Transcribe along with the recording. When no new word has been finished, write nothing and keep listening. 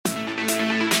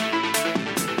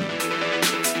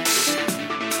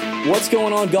What's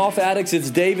going on, golf addicts?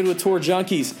 It's David with Tour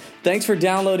Junkies. Thanks for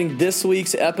downloading this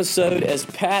week's episode as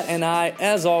Pat and I,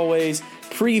 as always,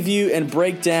 preview and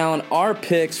break down our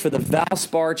picks for the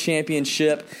Valspar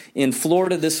Championship in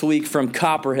Florida this week from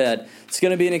Copperhead. It's going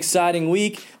to be an exciting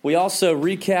week. We also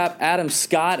recap Adam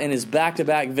Scott and his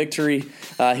back-to-back victory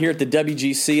here at the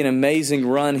WGC, an amazing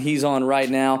run he's on right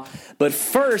now. But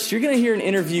first, you're going to hear an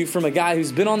interview from a guy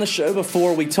who's been on the show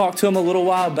before. We talked to him a little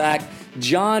while back,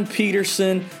 John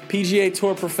Peterson, PGA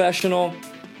Tour professional,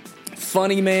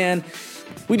 funny man.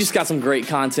 We just got some great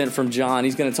content from John.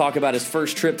 He's going to talk about his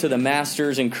first trip to the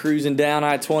Masters and cruising down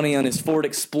I-20 on his Ford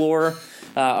Explorer,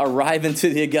 arriving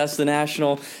to the Augusta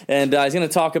National. And he's going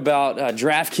to talk about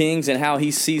DraftKings and how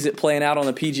he sees it playing out on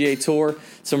the PGA Tour.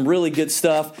 Some really good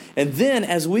stuff. And then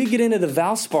as we get into the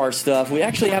Valspar stuff, we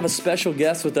actually have a special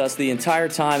guest with us the entire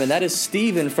time, and that is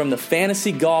Steven from the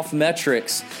Fantasy Golf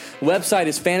Metrics. Website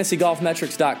is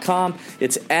fantasygolfmetrics.com.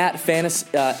 It's at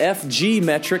FG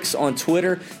Metrics on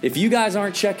Twitter. If you guys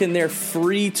aren't checking their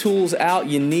free tools out,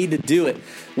 you need to do it.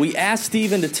 We asked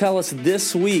Steven to tell us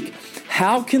this week,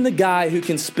 how can the guy who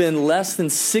can spend less than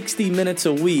 60 minutes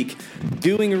a week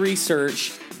doing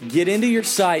research get into your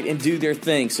site and do their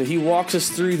thing? So he walks us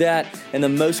through that and the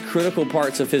most critical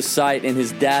parts of his site and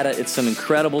his data. It's some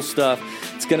incredible stuff.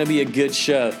 It's going to be a good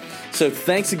show. So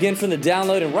thanks again for the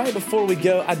download. And right before we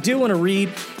go, I do want to read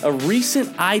a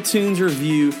recent iTunes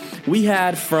review we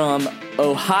had from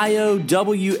Ohio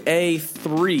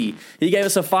WA3. He gave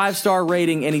us a 5-star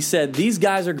rating, and he said, "These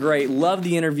guys are great. Love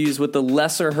the interviews with the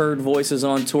lesser-heard voices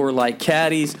on tour like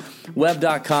caddies,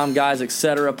 web.com guys,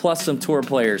 etc., plus some tour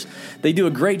players. They do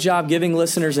a great job giving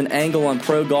listeners an angle on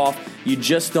pro golf you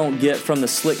just don't get from the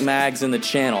slick mags in the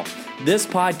channel. This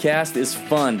podcast is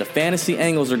fun. The fantasy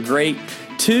angles are great,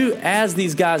 too, as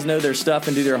these guys know their stuff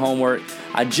and do their homework.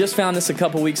 I just found this a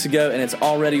couple weeks ago, and it's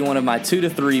already one of my 2 to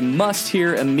 3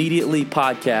 must-hear immediately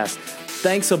podcasts."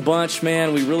 Thanks a bunch,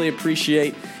 man. We really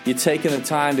appreciate you taking the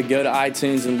time to go to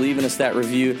iTunes and leaving us that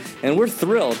review. And we're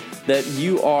thrilled that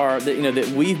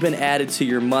that we've been added to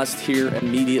your must-hear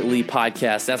immediately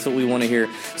podcast. That's what we want to hear.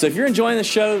 So if you're enjoying the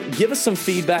show, give us some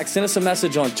feedback. Send us a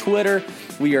message on Twitter.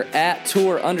 We are at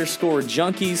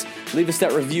Tour_Junkies. Leave us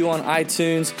that review on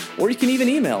iTunes, or you can even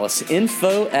email us,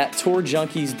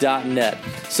 info@tourjunkies.net.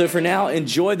 So for now,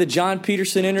 enjoy the John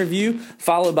Peterson interview,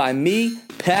 followed by me,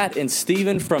 Pat, and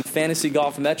Steven from Fantasy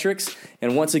Golf Metrics.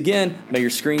 And once again, may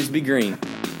your screens be green.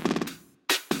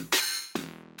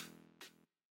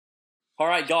 All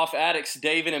right, golf addicts,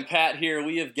 David and Pat here.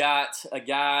 We have got a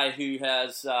guy who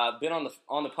has been on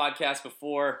the podcast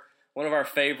before, one of our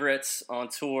favorites on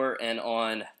tour and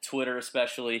on Twitter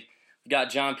especially. We've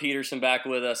got John Peterson back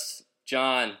with us.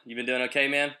 John, you been doing okay,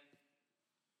 man?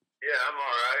 Yeah, I'm all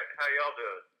right. How y'all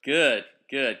doing?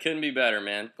 Good. Couldn't be better,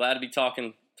 man. Glad to be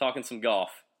talking some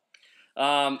golf.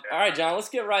 All right, John, let's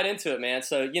get right into it, man.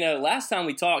 So, last time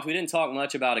we talked, we didn't talk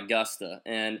much about Augusta.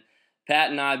 And Pat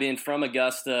and I, being from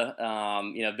Augusta,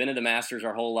 been to the Masters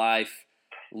our whole life,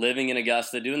 living in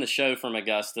Augusta, doing the show from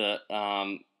Augusta.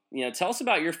 Tell us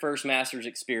about your first Masters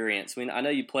experience. I know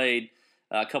you played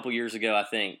a couple years ago, I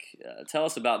think. Tell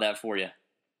us about that for you.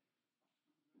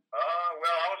 Well,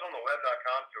 I was on the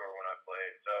web.com tour when I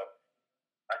played, so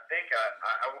I think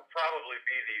I would probably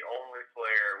be the only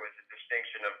player with the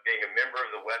distinction of being a member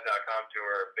of the web.com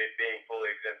tour, being fully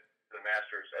exempt to the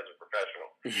Masters as a professional.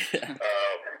 Yeah.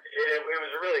 It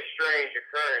was a really strange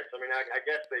occurrence. I mean, I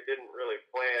guess they didn't really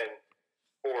plan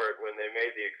for it when they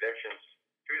made the exemptions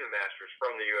to the Masters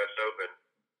from the U.S. Open.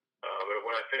 But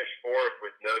when I finished 4th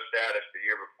with no status the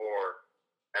year before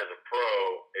as a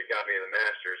pro, it got me the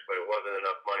Masters, but it wasn't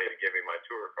enough money to give me my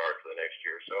tour card for the next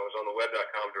year. So I was on the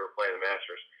web.com tour playing the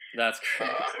Masters. That's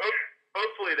great.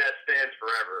 Hopefully that stands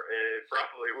forever. It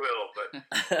probably will, but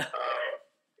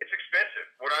it's expensive.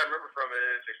 What I remember from it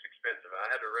is it's expensive. I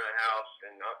had to rent a house,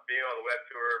 and being on the web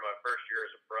tour my first year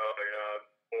as a pro,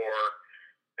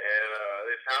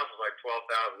 this house was like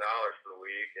 $12,000 for the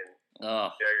week, and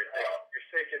you're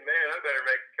thinking, man, I better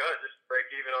make a cut just to break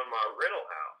even on my rental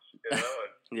house. And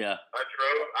yeah. I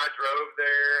drove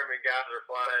there. I mean, guys are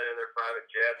flying in their private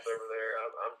jets over there.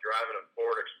 I'm driving a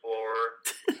Ford Explorer.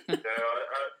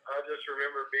 I just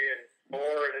remember being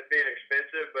poor and it being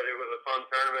expensive, but it was a fun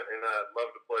tournament, and I'd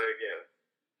love to play again.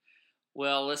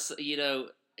 Well, let's say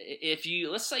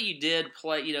you did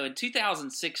play, in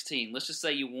 2016, let's just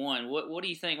say you won. What do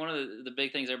you think? One of the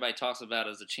big things everybody talks about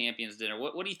is the Champions Dinner.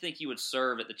 What do you think you would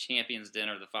serve at the Champions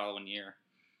Dinner the following year?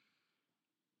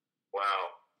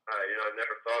 Wow. I've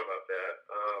never thought about that.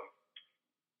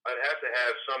 I'd have to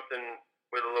have something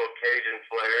with a little Cajun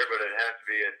flair, but it'd have to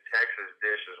be a Texas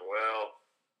dish as well.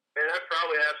 Man, I'd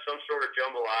probably have some sort of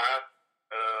jambalaya.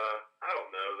 I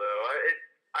don't know though.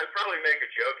 I'd probably make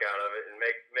a joke out of it and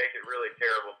make it really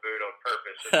terrible food on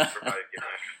purpose so that everybody get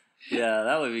it. Yeah,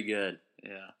 that would be good.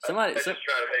 Yeah, I just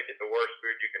try to make it the worst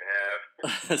food you can have.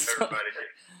 Everybody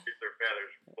gets their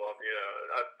feathers. Well,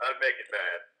 I'd make it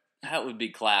bad. That would be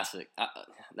classic.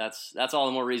 That's all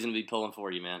the more reason to be pulling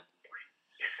for you, man.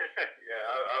 Yeah,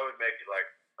 I would make it like,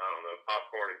 I don't know,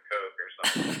 popcorn and Coke or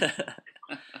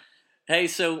something. Hey,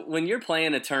 so when you're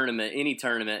playing a tournament, any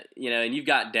tournament, and you've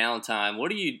got downtime, what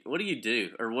do you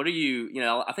do? Or what do you,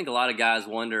 I think a lot of guys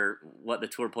wonder what the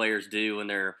tour players do when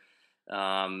they're,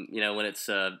 when it's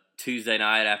Tuesday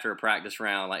night after a practice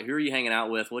round. Like, who are you hanging out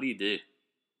with? What do you do?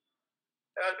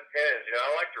 That depends.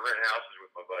 I like to rent houses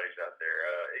with my buddies out there.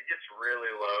 It gets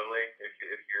really lonely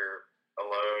if you're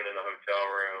alone in a hotel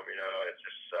room. It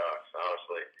just sucks,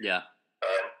 honestly. Yeah.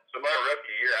 So my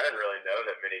rookie year, I didn't really know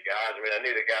that many guys. I mean, I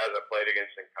knew the guys I played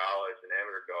against in college and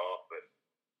amateur golf, but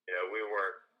we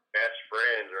weren't best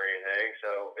friends or anything.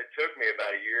 So it took me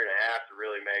about a year and a half to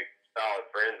really make solid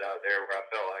friends out there, where I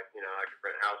felt like I could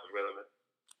rent houses with them and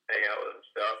hang out with them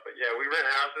and stuff. But yeah, we rent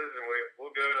houses and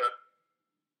we'll go to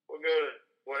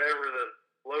whatever the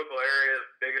local area's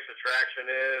biggest attraction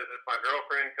is. If my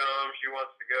girlfriend comes, she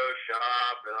wants to go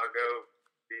shop, and I'll go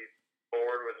be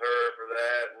bored with her for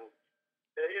that. And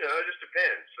it just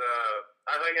depends.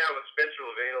 I hang out with Spencer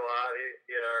Levine a lot.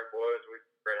 He and our boys, we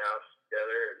rent houses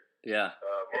together. And, yeah.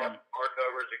 Mark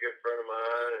Hubbard's a good friend of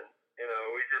mine, and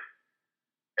we just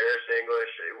Harris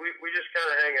English. We just kind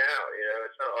of hang out.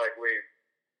 It's not like we're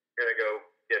gonna go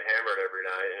get hammered every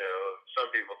night.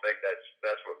 Some people think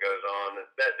that's what goes on.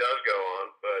 That does go on,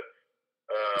 but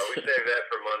we save that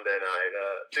for Monday night.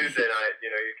 Tuesday night, you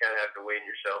kind of have to wean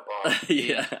yourself off.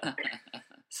 Yeah.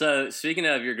 So, speaking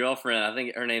of your girlfriend, I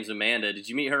think her name's Amanda. Did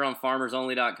you meet her on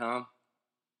FarmersOnly.com?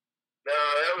 No,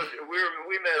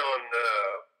 we met on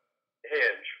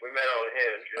Hinge. We met on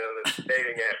Hinge, the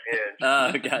dating app Hinge.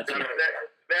 Oh, gotcha.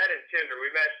 That and Tinder. We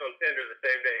matched on Tinder the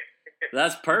same day.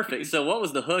 That's perfect. So what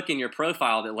was the hook in your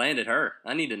profile that landed her?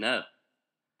 I need to know.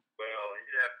 Well,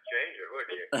 you'd have to change it,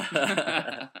 wouldn't you?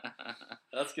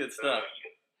 That's good stuff.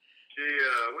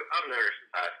 I've known her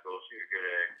since high school. She's a good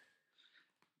egg.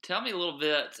 Tell me a little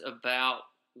bit about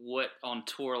what on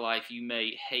tour life you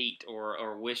may hate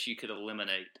or wish you could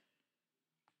eliminate.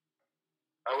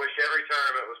 I wish every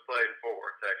tournament was played in Fort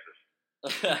Worth, Texas.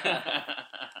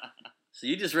 So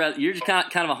you're just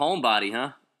kind of a homebody,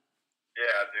 huh?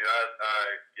 Yeah, dude. I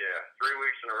 3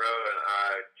 weeks in a row, and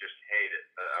I just hate it.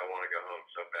 I want to go home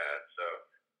so bad. So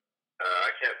I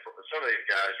can't. Some of these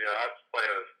guys, I was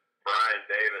playing with Brian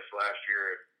Davis last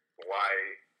year at Hawaii,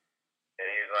 and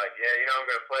he's like, "Yeah, I'm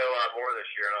going to play a lot more this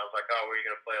year." And I was like, "Oh, were you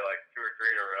going to play like 2 or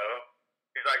 3 in a row?"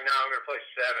 He's like, "No, I'm going to play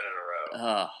 7 in a row."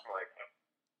 Oh.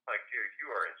 I'm like, dude, you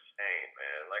are insane,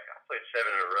 man. Like, I played 7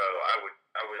 in a row. I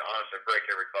would honestly break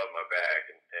every club in my bag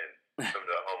and come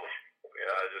to a homeless people.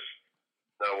 Just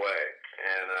no way.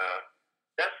 And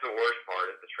that's the worst part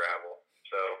of the travel.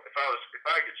 So if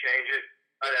I could change it,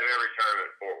 I'd have every tournament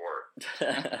in Fort Worth.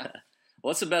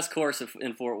 What's the best course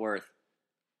in Fort Worth?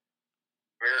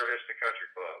 Mira Vista Country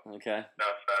Club. Okay.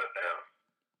 Outside of town.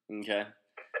 Okay.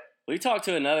 We talked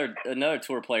to another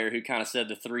tour player who kind of said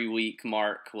the 3-week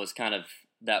mark was kind of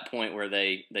that point where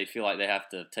they feel like they have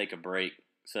to take a break.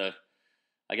 So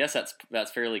I guess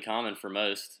that's fairly common for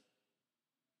most.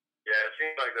 Yeah, it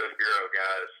seems like those Bureau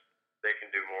guys, they can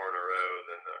do more in a row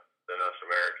than us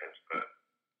Americans, but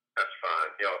that's fine.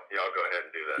 Y'all go ahead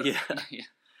and do that. Yeah.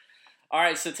 All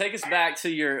right, so take us back to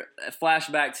your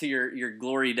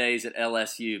glory days at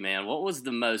LSU, man. What was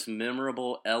the most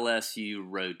memorable LSU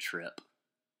road trip?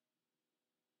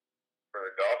 For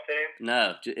the golf team?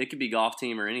 No, it could be golf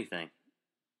team or anything.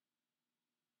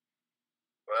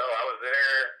 Well, I was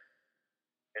there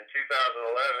in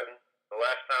 2011, the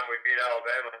last time we beat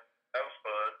Alabama. That was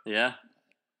fun. Yeah.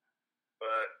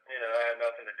 But, I had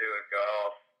nothing to do with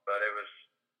golf. But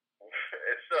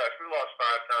it sucks. We lost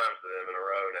 5 times to them in a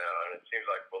row now, and it seems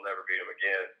like we'll never beat them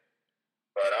again.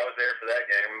 But I was there for that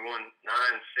game. We won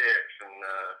 9-6, and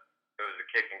it was a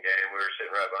kicking game. We were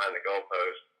sitting right behind the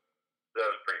goalpost. That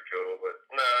was pretty cool. But,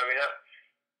 no,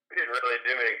 we didn't really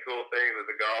do many cool things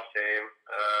with the golf team.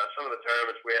 Some of the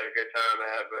tournaments we had a good time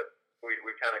at, but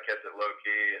we kind of kept it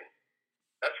low-key, and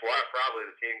that's why probably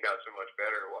the team got so much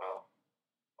better while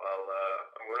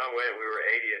when I went, we were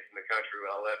 80th in the country.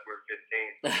 When I left, we were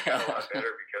 15th. We got a lot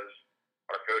better because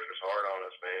our coach was hard on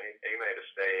us, man. He made us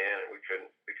stay in, and we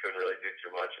couldn't really do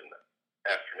too much in the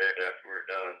afternoon after we were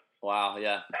done. Wow,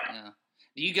 yeah.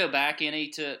 Do you go back any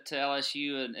to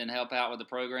LSU and help out with the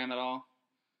program at all?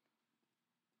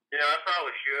 I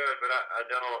probably should, but I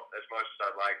don't as much as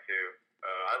I'd like to.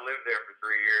 I lived there for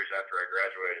 3 years after I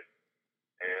graduated,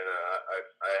 and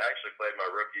I actually played my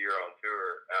rookie year on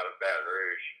tour out of Baton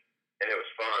Rouge, and it was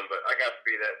fun. But I got to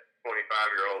be that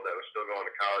 25-year-old that was still going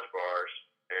to college bars,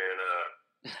 and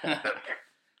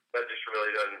that just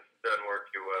really doesn't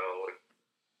work too well when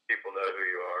people know who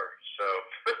you are. So,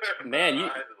 man,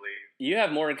 I had to leave. You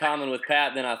have more in common with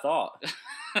Pat than I thought.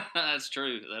 That's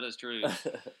true. That is true.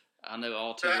 I know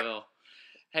all too well.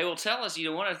 Hey, well, tell us.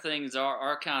 One of the things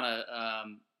our kind of,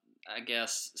 I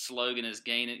guess, slogan is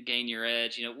gain your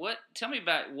edge. Tell me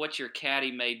about what your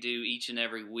caddy may do each and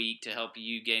every week to help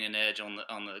you gain an edge on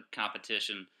the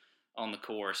competition on the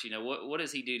course. What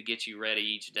does he do to get you ready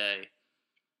each day?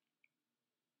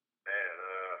 Man,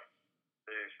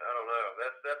 geez, I don't know.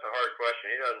 That's a hard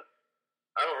question.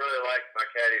 I don't really like my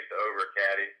caddies to over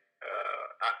caddy.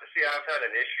 I've had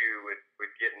an issue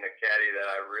with getting a caddy that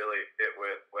I really fit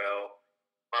with well.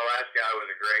 My last guy was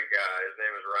a great guy. His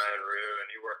name was Ryan Rue, and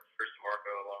he worked for Chris DeMarco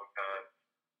a long time.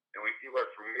 And he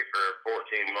worked for me for 14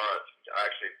 months. I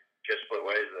actually just split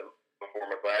ways with him before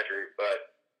McGladrey.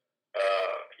 But,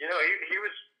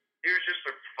 he was just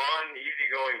a fun,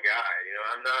 easygoing guy.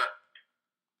 I'm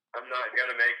not going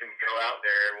to make him go out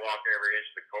there and walk every inch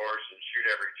of the course and shoot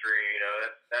every tree.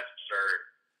 That's absurd.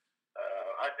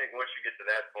 I think once you get to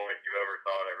that point, you've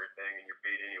overthought everything and you're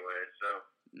beat anyway. So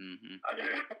I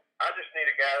just need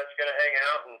a guy that's going to hang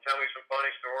out and tell me some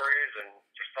funny stories and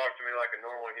just talk to me like a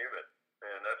normal human.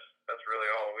 And that's really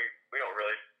all. We don't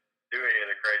really do any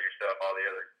of the crazy stuff all the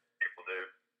other people do.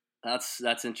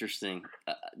 That's interesting,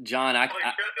 John. I should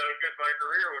though, because my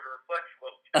career would reflect a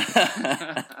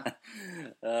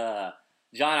little.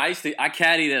 John, I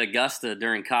caddied at Augusta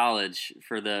during college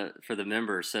for the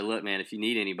members. So look, man, if you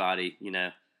need anybody,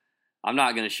 I'm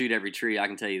not going to shoot every tree. I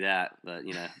can tell you that, but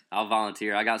I'll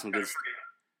volunteer. I got some good. I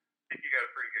think you got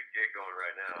a pretty good gig going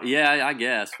right now. Yeah, I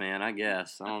guess, man. I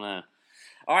don't know.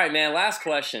 All right, man. Last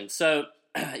question. So,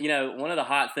 one of the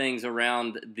hot things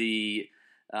around the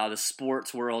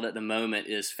sports world at the moment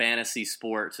is fantasy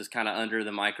sports is kind of under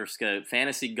the microscope.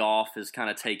 Fantasy golf is kind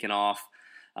of taken off.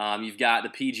 You've got the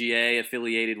PGA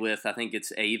affiliated with, I think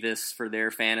it's Avis for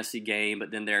their fantasy game,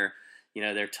 but then they're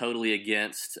totally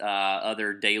against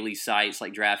other daily sites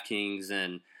like DraftKings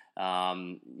and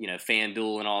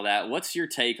FanDuel and all that. What's your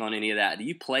take on any of that? Do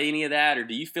you play any of that, or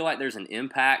do you feel like there's an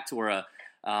impact or a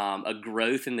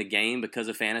growth in the game because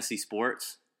of fantasy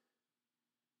sports?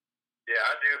 Yeah,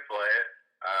 I do play it.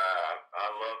 I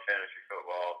love fantasy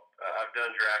football. I've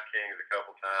done DraftKings a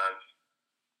couple times.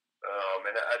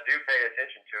 And I do pay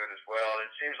attention to it as well.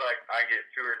 It seems like I get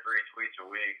 2 or 3 tweets a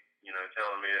week,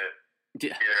 telling me that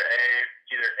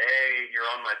either A, you're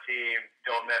on my team,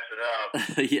 don't mess it up,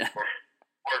 yeah,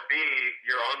 or B,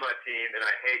 you're on my team and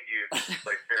I hate you,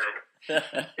 like terrible.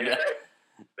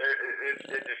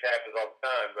 It just happens all the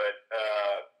time. But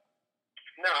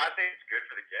no, I think it's good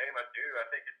for the game. I do. I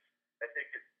think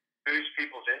it boosts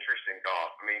people's interest in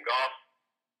golf. I mean, golf,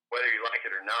 whether you like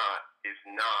it or not, is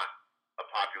not a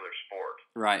popular sport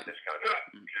right in this country.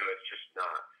 It's just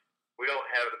not. We don't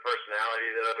have the personality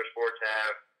that other sports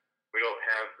have. We don't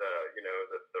have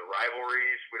the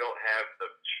rivalries. We don't have the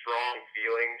strong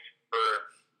feelings for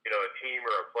a team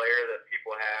or a player that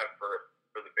people have for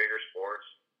the bigger sports.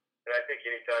 And I think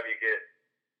anytime you get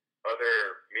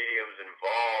other mediums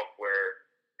involved where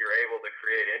you're able to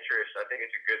create interest, I think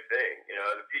it's a good thing.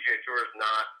 The PGA Tour is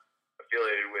not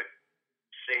affiliated with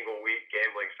single week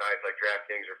gambling sites like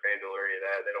DraftKings or FanDuel or any of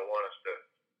that. They don't want us to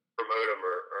promote them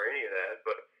or any of that.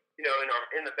 But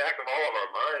in the back of all of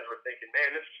our minds, we're thinking,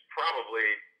 man, this is probably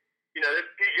this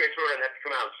PGA Tour doesn't have to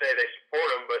come out and say they support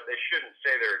them, but they shouldn't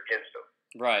say they're against them.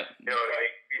 Right.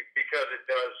 Because it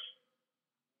does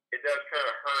kind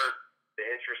of hurt the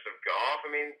interest of golf. I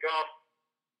mean, golf,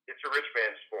 it's a rich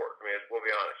man's sport. I mean, we'll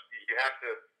be honest. You have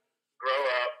to grow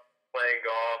up playing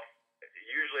golf,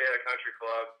 usually at a country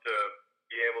club, to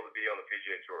be able to be on the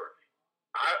PGA Tour.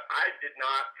 I did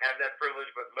not have that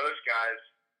privilege, but most guys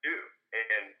do.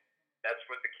 And that's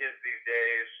what the kids these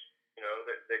days,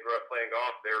 they grow up playing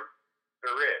golf. They're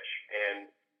rich.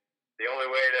 And the only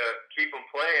way to keep them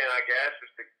playing, I guess,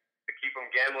 is to keep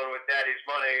them gambling with daddy's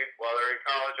money while they're in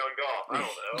college on golf. I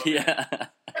don't know. Yeah.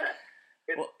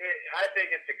 I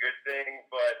think it's a good thing,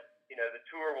 but, the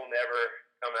tour will never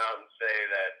come out and say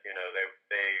that,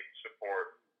 they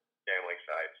support gambling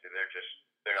sites.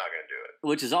 They're not going to do it.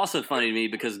 Which is also funny to me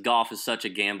because golf is such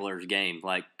a gambler's game.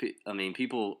 Like, I mean,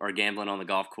 people are gambling on the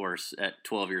golf course at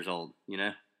 12 years old, Right.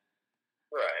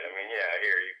 I mean, yeah,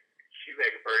 here, you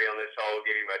make a birdie on this hole, we'll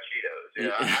give you my Cheetos.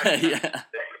 Yeah.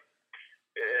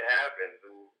 It happens.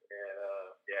 And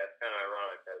yeah, it's kind of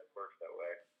ironic that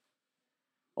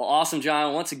Well, awesome,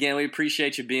 John. Once again, we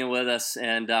appreciate you being with us,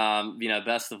 and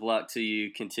best of luck to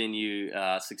you. Continue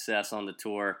success on the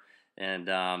tour, and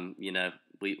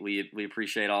we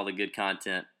appreciate all the good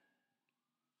content.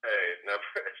 Hey, it's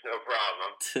no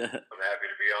problem. I'm happy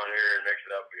to be on here and mix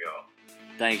it up for y'all.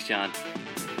 Thanks, John.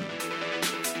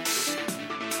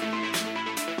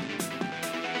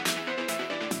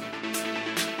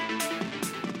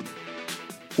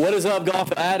 What is up,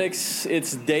 golf addicts?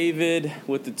 It's David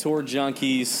with the Tour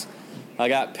Junkies. I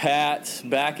got Pat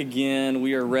back again.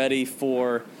 We are ready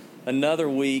for another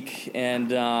week, and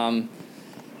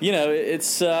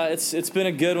it's been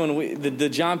a good one. The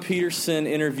John Peterson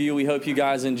interview, we hope you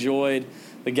guys enjoyed.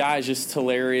 The guy is just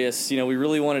hilarious. We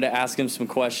really wanted to ask him some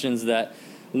questions that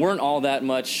weren't all that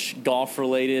much golf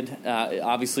related.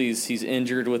 Obviously, he's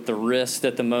injured with the wrist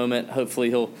at the moment. Hopefully,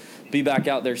 he'll be back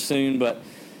out there soon, but.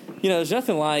 There's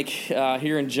nothing like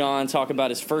hearing John talk about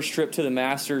his first trip to the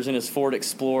Masters in his Ford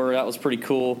Explorer. That was pretty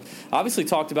cool. Obviously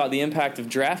talked about the impact of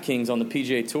DraftKings on the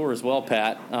PGA Tour as well,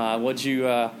 Pat. What'd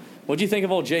you think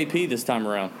of old JP this time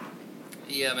around?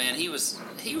 Yeah, man, he was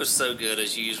so good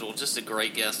as usual. Just a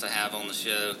great guest to have on the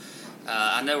show.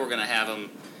 I know we're going to have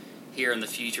him here in the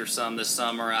future some this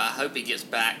summer. I hope he gets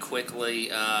back quickly.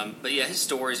 But yeah, his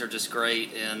stories are just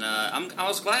great, and I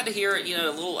was glad to hear a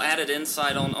little added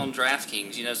insight on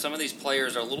DraftKings. Some of these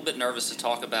players are a little bit nervous to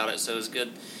talk about it, so it's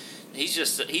good. He's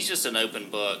just an open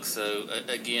book. So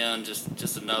again,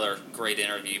 just another great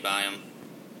interview by him.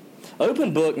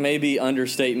 Open book may be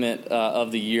understatement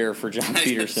of the year for John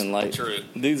Peterson. Like, true.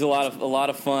 Dude's a lot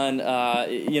of fun.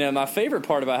 My favorite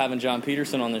part about having John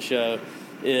Peterson on the show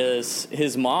is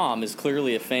his mom is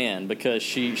clearly a fan because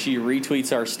she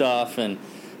retweets our stuff, and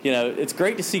it's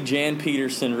great to see Jan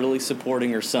Peterson really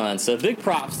supporting her son. So big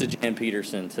props to Jan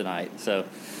Peterson tonight. So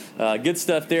good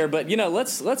stuff there. But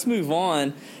let's move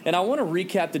on, and I want to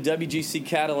recap the WGC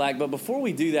Cadillac. But before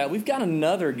we do that, we've got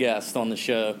another guest on the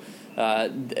show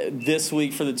this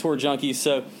week for the Tour Junkies.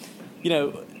 So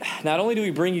not only do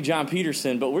we bring you John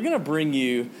Peterson, but we're going to bring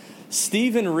you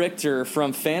Steven Richter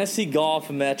from Fantasy Golf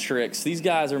Metrics. These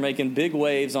guys are making big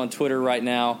waves on Twitter right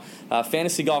now.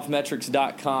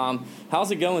 FantasyGolfMetrics.com.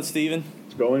 How's it going, Steven?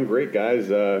 It's going great, guys.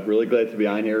 Really glad to be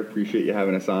on here. Appreciate you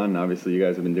having us on. Obviously, you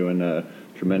guys have been doing a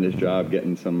tremendous job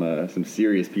getting some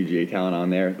serious PGA talent on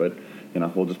there. But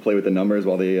we'll just play with the numbers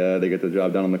while they get the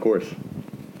job done on the course.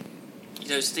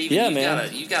 Steven,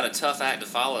 you've got a tough act to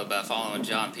follow by following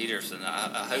John Peterson.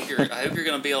 I hope you're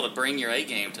going to be able to bring your A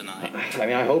game tonight.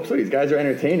 I hope so. These guys are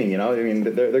entertaining.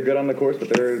 They're good on the course, but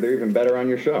they're even better on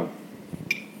your show.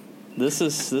 This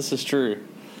is true.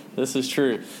 This is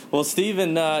true. Well,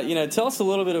 Steven, tell us a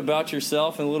little bit about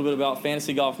yourself and a little bit about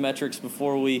Fantasy Golf Metrics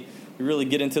before we really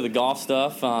get into the golf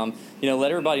stuff.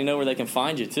 Let everybody know where they can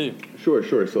find you too.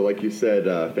 Sure. So like you said,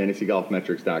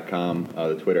 FantasyGolfMetrics.com.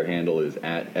 The Twitter handle is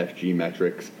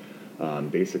 @FGMetrics.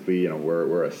 Basically,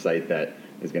 we're a site that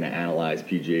is going to analyze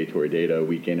PGA Tour data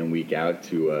week in and week out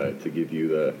to give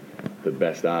you the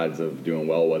best odds of doing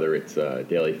well, whether it's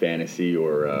daily fantasy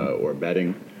or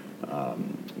betting.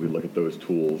 We look at those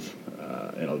tools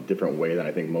in a different way than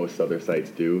I think most other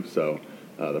sites do. So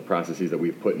the processes that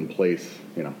we've put in place,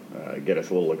 get us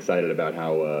a little excited about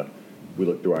how we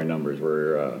look through our numbers.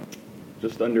 We're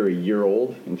just under a year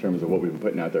old in terms of what we've been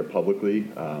putting out there publicly.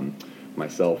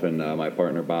 Myself and my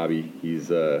partner Bobby, he was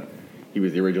the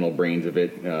original brains of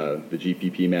it, the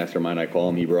GPP mastermind I call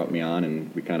him. He brought me on,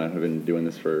 and we kind of have been doing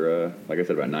this for, like I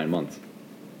said, about 9 months.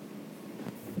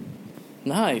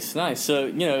 Nice. So,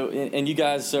 and you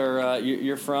guys are,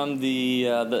 you're from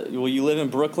you live in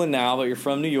Brooklyn now, but you're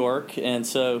from New York. And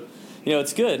so,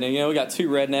 it's good. And, we got 2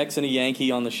 rednecks and a Yankee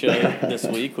on the show this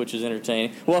week, which is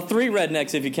entertaining. Well, 3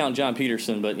 rednecks if you count John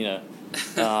Peterson, but,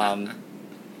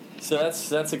 so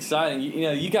that's exciting.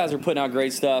 You guys are putting out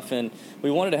great stuff, and we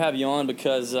wanted to have you on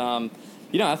because, I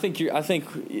think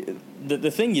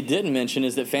the thing you didn't mention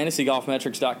is that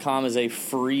FantasyGolfMetrics.com is a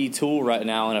free tool right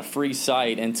now and a free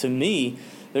site. And to me,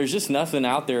 there's just nothing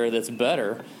out there that's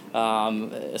better,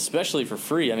 especially for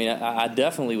free. I mean, I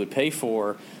definitely would pay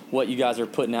for what you guys are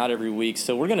putting out every week.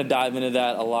 So we're going to dive into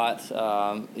that a lot,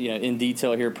 in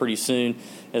detail here pretty soon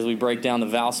as we break down the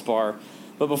Valspar.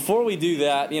 But before we do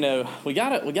that, we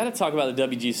gotta talk about the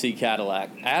WGC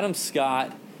Cadillac. Adam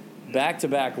Scott,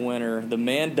 back-to-back winner, the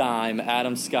man dime,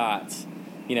 Adam Scott.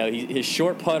 His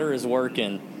short putter is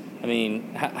working. I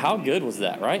mean, how good was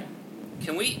that, right?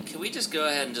 Can we just go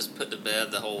ahead and just put to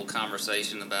bed the whole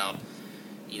conversation about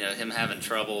him having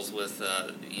troubles with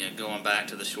going back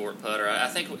to the short putter? I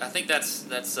think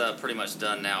that's pretty much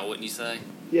done now, wouldn't you say?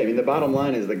 Yeah, I mean, the bottom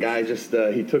line is the guy just,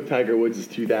 he took Tiger Woods'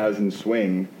 2000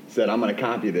 swing, said, I'm going to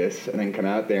copy this, and then come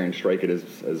out there and strike it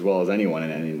as well as anyone,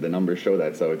 and the numbers show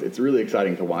that. So it's really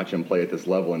exciting to watch him play at this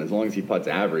level, and as long as he putts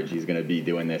average, he's going to be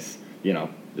doing this,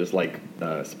 just like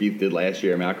Spieth did last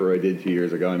year, McIlroy did 2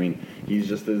 years ago. I mean, he's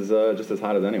just as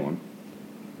hot as anyone.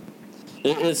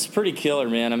 It's pretty killer,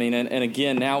 man. I mean, and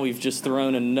again, now we've just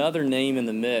thrown another name in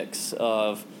the mix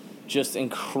of just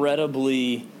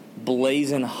incredibly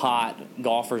blazing hot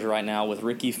golfers right now, with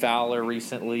Ricky Fowler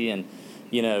recently, and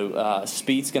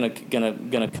Spieth's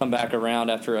gonna come back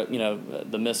around after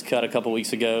the missed cut a couple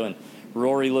weeks ago, and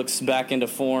Rory looks back into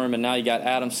form, and now you got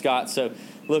Adam Scott. So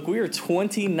look, we are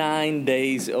 29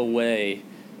 days away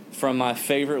from my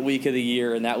favorite week of the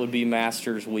year, and that would be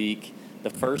Masters Week, the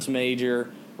first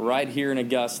major right here in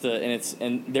Augusta,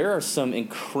 and there are some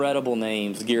incredible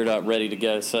names geared up, ready to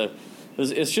go. So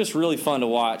it's just really fun to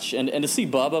watch, and to see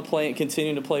Bubba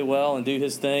continuing to play well and do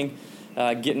his thing,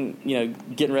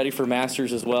 getting ready for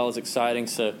Masters as well is exciting.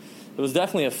 So it was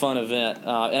definitely a fun event,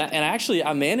 and actually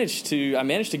I managed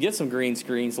to get some green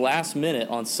screens last minute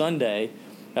on Sunday.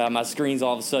 My screens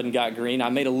all of a sudden got green. I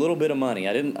made a little bit of money.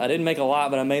 I didn't make a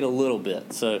lot, but I made a little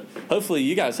bit. So hopefully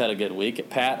you guys had a good week.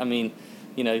 Pat, I mean,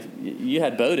 you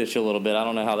had Bowditch a little bit. I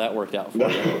don't know how that worked out for you.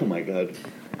 Oh my God.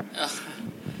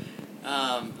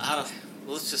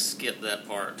 Let's just skip that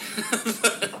part.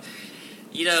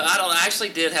 I actually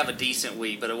did have a decent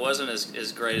week, but it wasn't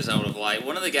as great as I would have liked.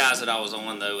 One of the guys that I was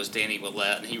on, though, was Danny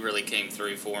Willett, and he really came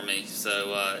through for me.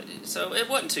 So it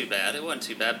wasn't too bad.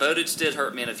 Bowditch did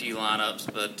hurt me in a few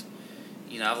lineups, but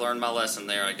I've learned my lesson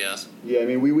there, I guess. Yeah, I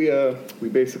mean, we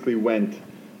basically went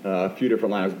a few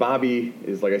different lineups. Bobby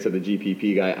is, like I said, the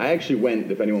GPP guy. I actually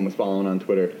went, if anyone was following on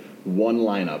Twitter, one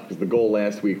lineup, because the goal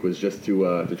last week was just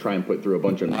to try and put through a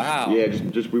bunch of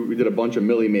we did a bunch of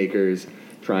milli makers,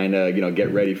 trying to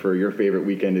get ready for your favorite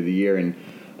weekend of the year. And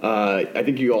I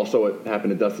think you also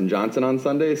happened to Dustin Johnson on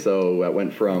Sunday, so I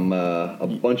went from a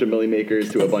bunch of milli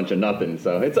makers to a bunch of nothing.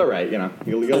 So it's all right,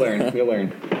 you'll learn. You'll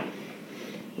learn.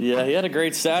 Yeah, he had a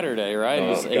great Saturday, right? He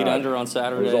was 8 under on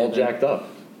Saturday. He was all jacked up.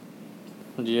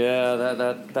 Yeah,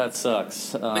 that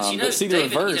sucks. But see, the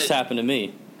reverse happened to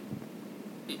me.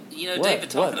 David,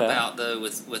 talking about, though,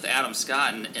 with Adam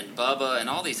Scott and Bubba and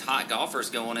all these hot golfers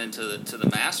going into the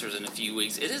Masters in a few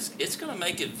weeks, it's going to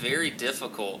make it very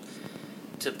difficult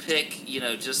to pick,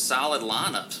 just solid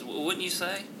lineups. Wouldn't you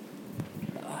say?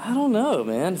 I don't know,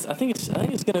 man. I think it's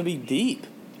going to be deep.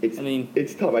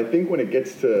 It's tough. I think when it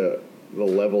gets to the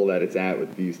level that it's at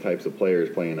with these types of players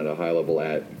playing at a high level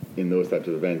in those types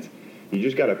of events, you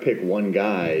just got to pick one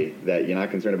guy that you're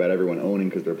not concerned about everyone owning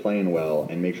because they're playing well,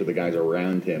 and make sure the guys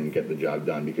around him get the job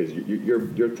done, because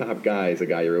your top guy is a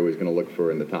guy you're always going to look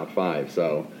for in the top 5.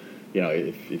 So,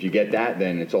 if you get that,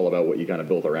 then it's all about what you kind of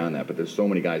built around that. But there's so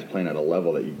many guys playing at a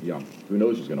level that who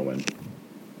knows who's going to win.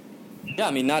 Yeah,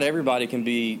 I mean, not everybody can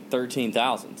be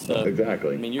 13,000. So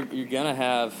exactly. I mean, you're gonna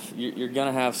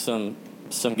have some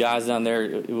guys down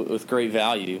there with great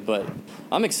value, but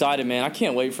I'm excited, man. I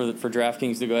can't wait for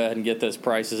DraftKings to go ahead and get those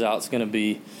prices out. It's gonna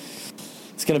be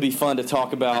fun to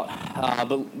talk about.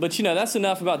 But that's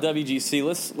enough about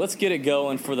WGC. Let's get it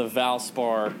going for the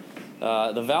Valspar.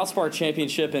 The Valspar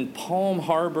Championship in Palm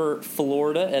Harbor,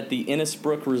 Florida, at the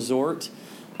Innisbrook Resort,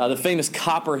 the famous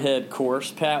Copperhead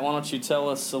course. Pat, why don't you tell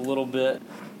us a little bit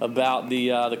about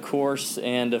the course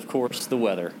and, of course, the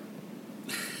weather?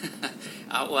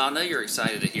 Well, I know you're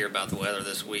excited to hear about the weather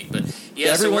this week, but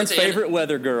everyone's favorite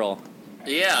weather girl.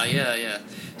 Yeah.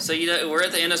 So we're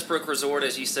at the Innisbrook Resort,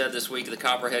 as you said, this week, the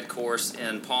Copperhead course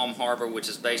in Palm Harbor, which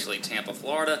is basically Tampa,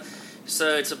 Florida.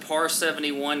 So it's a par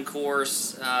 71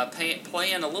 course,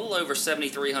 playing a little over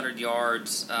 7,300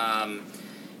 yards.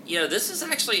 This is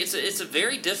actually it's a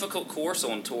very difficult course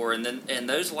on tour, and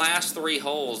those last 3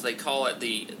 holes, they call it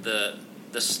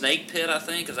the snake pit, I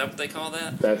think. Is that what they call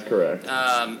that? That's correct.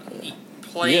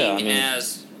 Playing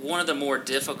as one of the more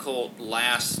difficult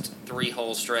last 3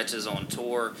 hole stretches on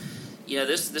tour.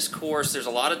 This course, there's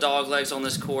a lot of dog legs on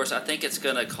this course. I think it's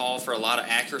going to call for a lot of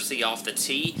accuracy off the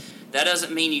tee. That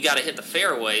doesn't mean you got to hit the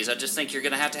fairways. I just think you're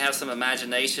going to have some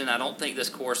imagination. I don't think this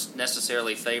course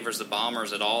necessarily favors the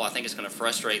bombers at all. I think it's going to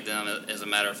frustrate them, as a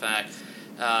matter of fact.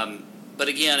 But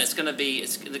again, it's going to be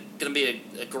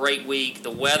a great week.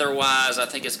 The weather-wise, I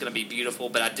think it's going to be beautiful.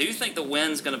 But I do think the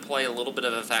wind's going to play a little bit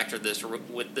of a factor this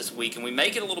week, and we may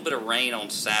get a little bit of rain on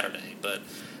Saturday. But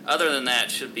other than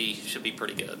that, should be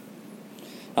pretty good.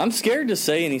 I'm scared to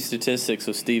say any statistics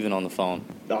with Steven on the phone.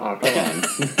 Oh, come on.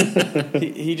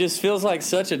 he just feels like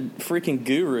such a freaking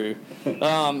guru.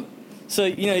 So,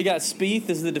 you got Spieth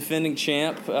as the defending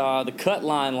champ. The cut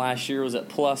line last year was at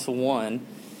 +1.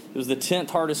 It was the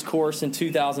 10th hardest course in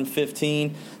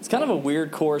 2015. It's kind of a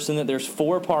weird course in that there's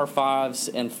 4 par 5s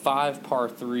and 5 par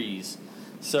 3s.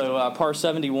 So par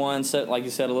 71, set, like you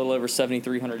said, a little over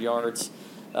 7,300 yards.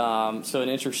 So an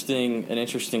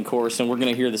interesting course, and we're going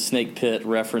to hear the Snake Pit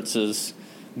references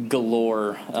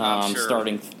galore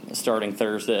starting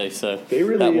Thursday. So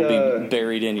that will be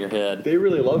buried in your head. They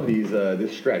really love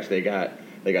this stretch. They got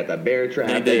the bear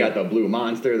trap, they got the blue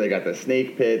monster, they got the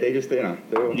snake pit. They just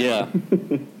yeah.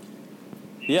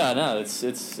 Yeah, no, it's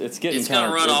getting. It's going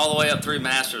to run all the way up through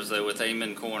Masters though with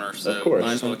Amen Corner, so of course.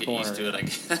 might as well get used to it, I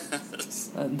guess.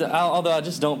 Although I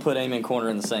just don't put Amen Corner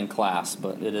in the same class,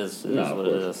 but it is what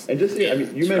it is. And just I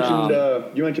mean, you mentioned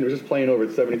it was just playing over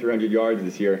 7,300 yards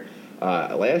this year.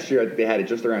 Last year they had it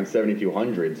just around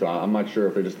 7,200, so I'm not sure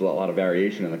if there's just a lot of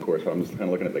variation in the course. But I'm just kind of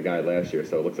looking at the guide last year,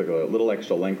 so it looks like a little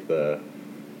extra length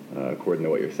according to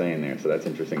what you're saying there. So that's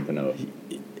interesting to know.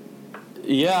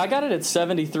 Yeah, I got it at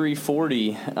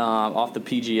 7340 off the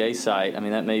PGA site. I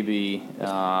mean, that may be,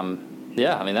 I mean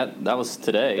that was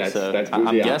today.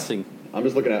 I'm guessing. I'm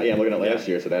just looking at last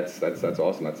year, so that's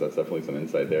awesome. That's definitely some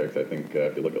insight there because I think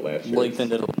if you look at last year,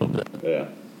 lengthened it a little bit. Yeah.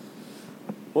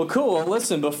 Well, cool. Well,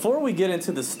 listen, before we get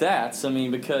into the stats, I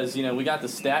mean, because we got the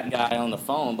stat guy on the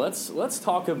phone, let's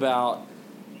talk about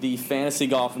the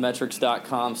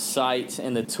fantasygolfmetrics.com site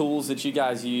and the tools that you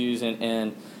guys use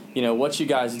and what you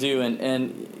guys do,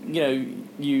 and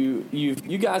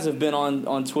you guys have been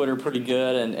on Twitter pretty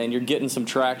good, and you're getting some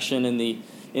traction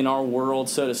in our world,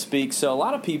 so to speak. So a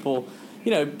lot of people,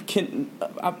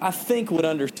 I think would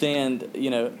understand,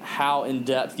 how in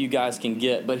depth you guys can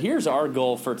get. But here's our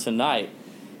goal for tonight: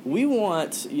 we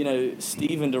want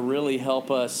Steven to really help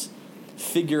us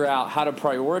figure out how to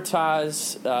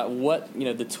prioritize what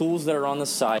the tools that are on the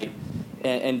site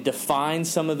and define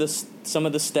some of the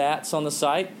stats on the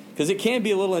site. Because it can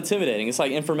be a little intimidating. It's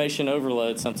like information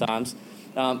overload sometimes.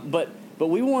 But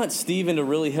we want Steven to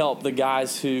really help the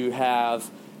guys who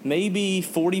have maybe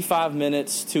 45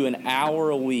 minutes to an hour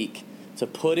a week to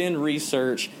put in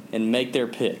research and make their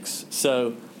picks.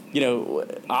 So,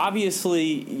 obviously,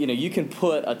 you can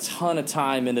put a ton of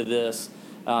time into this,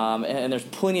 and there's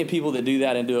plenty of people that do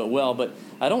that and do it well. But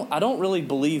I don't really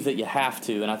believe that you have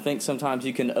to, and I think sometimes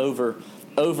you can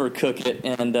overcook it,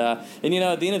 and at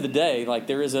the end of the day, like,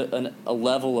 there is a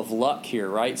level of luck here,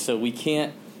 right? So we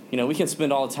can't, we can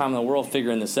spend all the time in the world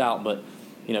figuring this out, but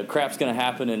crap's going to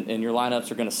happen, and your lineups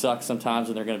are going to suck sometimes,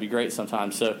 and they're going to be great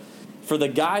sometimes. So for the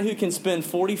guy who can spend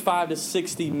 45 to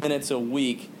 60 minutes a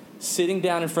week sitting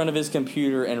down in front of his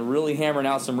computer and really hammering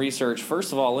out some research,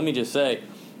 first of all, let me just say,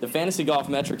 the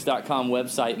fantasygolfmetrics.com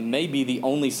website may be the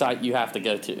only site you have to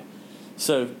go to.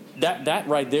 So that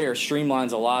right there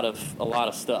streamlines a lot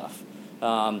of stuff.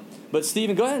 But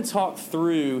Steven, go ahead and talk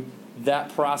through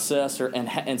that process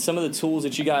and some of the tools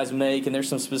that you guys make. And there's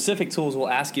some specific tools we'll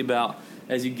ask you about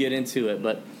as you get into it.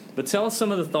 But tell us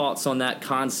some of the thoughts on that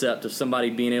concept of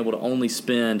somebody being able to only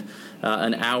spend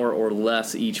an hour or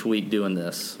less each week doing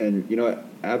this. And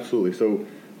absolutely. So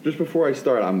just before I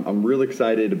start, I'm really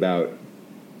excited about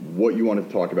what you wanted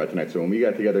to talk about tonight. So when we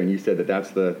got together and you said that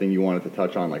that's the thing you wanted to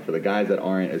touch on, like for the guys that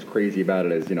aren't as crazy about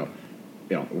it as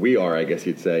we are, I guess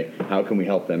you'd say, how can we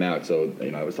help them out? So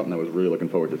it was something I was really looking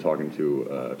forward to talking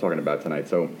about tonight.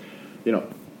 So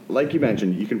like you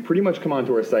mentioned, you can pretty much come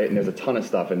onto our site and there's a ton of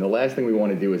stuff, and the last thing we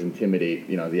want to do is intimidate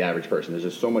the average person. There's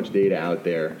just so much data out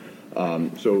there.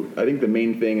 So I think the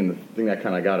main thing and the thing that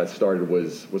kind of got us started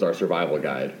was our survival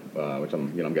guide, which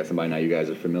I'm guessing by now you guys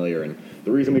are familiar. And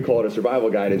the reason we call it a survival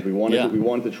guide is we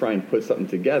wanted to try and put something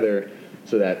together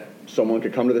so that someone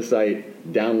could come to the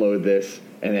site, download this,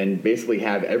 and then basically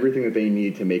have everything that they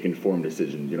need to make informed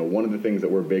decisions. One of the things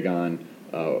that we're big on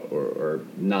or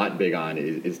not big on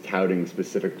is touting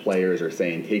specific players or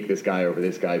saying take this guy over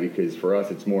this guy, because for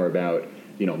us it's more about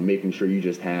making sure you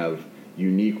just have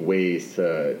unique ways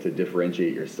to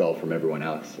differentiate yourself from everyone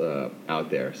else out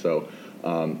there. So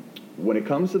when it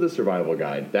comes to the survival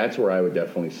guide, that's where I would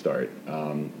definitely start.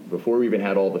 Before we even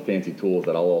had all the fancy tools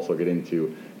that I'll also get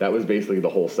into, that was basically the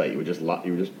whole site. You would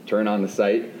just turn on the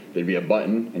site, there'd be a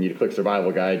button, and you'd click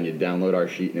survival guide, and you'd download our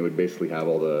sheet, and it would basically have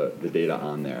all the data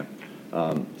on there.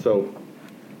 So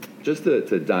just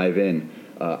to dive in,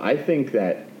 I think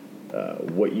that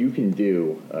what you can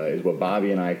do is what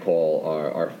Bobby and I call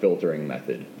our filtering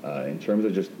method, in terms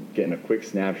of just getting a quick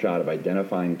snapshot of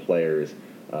identifying players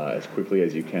as quickly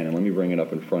as you can. And let me bring it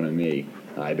up in front of me.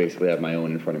 I basically have my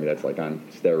own in front of me that's like on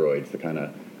steroids to kind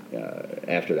of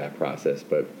after that process.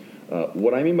 But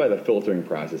what I mean by the filtering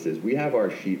process is we have our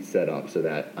sheet set up so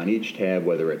that on each tab,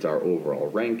 whether it's our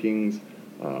overall rankings,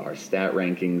 our stat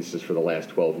rankings just for the last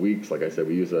 12 weeks, like I said,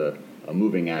 we use a a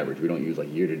moving average. We don't use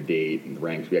like year-to-date and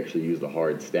ranks. We actually use the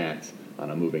hard stats on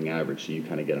a moving average, so you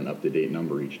kind of get an up-to-date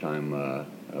number each time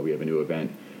we have a new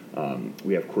event.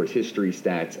 We have course history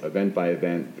stats, event by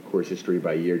event, the course history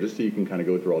by year, just so you can kind of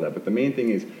go through all that. But the main thing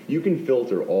is you can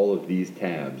filter all of these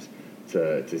tabs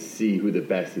to see who the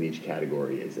best in each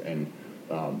category is. And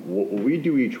what we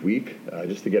do each week,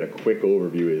 just to get a quick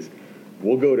overview, is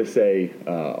we'll go to, say,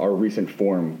 our recent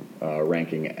form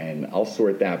ranking, and I'll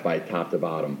sort that by top to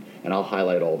bottom, and I'll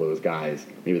highlight all those guys,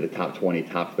 maybe the top 20,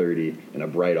 top 30, in a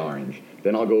bright orange.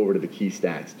 Then I'll go over to the key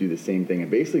stats, do the same thing, and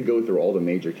basically go through all the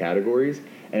major categories.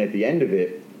 And at the end of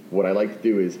it, what I like to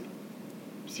do is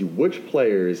see which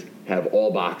players have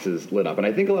all boxes lit up. And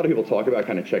I think a lot of people talk about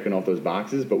kind of checking off those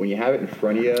boxes, but when you have it in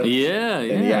front of you,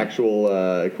 and the actual,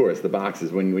 of course, the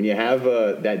boxes, when you have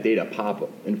that data pop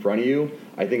in front of you,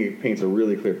 I think it paints a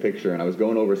really clear picture. And I was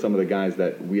going over some of the guys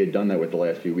that we had done that with the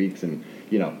last few weeks, and,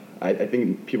 you know, I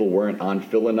think people weren't on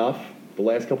Phil enough the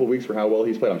last couple of weeks for how well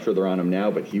he's played. I'm sure they're on him now,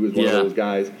 but he was one of those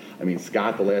guys. I mean,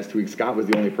 Scott the last 2 weeks, Scott was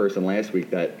the only person last week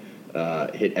that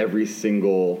hit every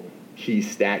single key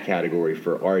stat category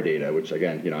for our data, which,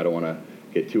 again, you know, I don't want to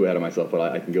get too ahead of myself, but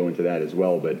I can go into that as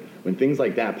well. But when things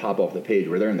like that pop off the page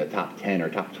where they're in the top 10 or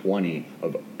top 20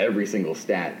 of every single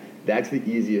stat, that's the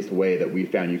easiest way that we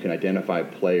found you can identify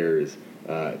players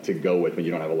to go with when you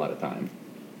don't have a lot of time.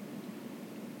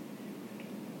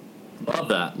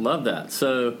 Love that.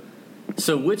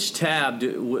 So which tab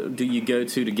do you go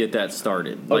to get that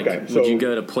started? Like, okay, so, would you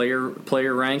go to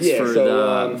player ranks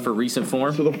for recent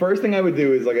form? So the first thing I would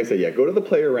do is, like I said, go to the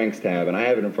player ranks tab, and I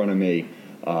have it in front of me.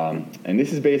 And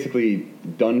this is basically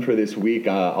done for this week.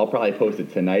 I'll probably post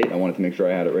it tonight. I wanted to make sure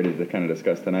I had it ready to kind of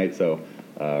discuss tonight. So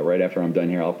right after I'm done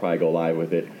here, I'll probably go live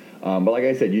with it. But like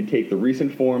I said, you take the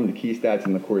recent form, the key stats,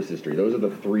 and the course history. Those are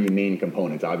the three main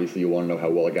components. Obviously, you want to know how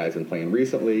well a guy's been playing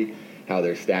recently, how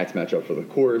their stats match up for the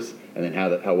course, and then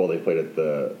how well they played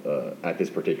at this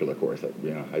particular course.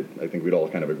 You know, I think we'd all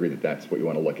kind of agree that that's what you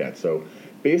want to look at. So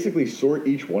basically, sort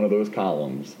each one of those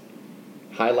columns,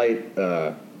 highlight.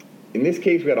 In this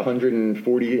case, we got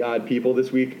 140 odd people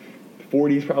this week.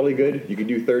 40 is probably good. You could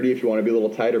do 30 if you want to be a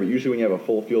little tighter, but usually when you have a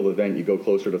full field event, you go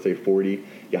closer to, say, 40.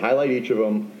 You highlight each of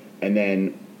them, and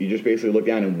then you just basically look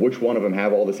down and which one of them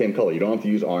have all the same color. You don't have to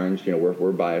use orange. You know,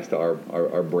 we're biased to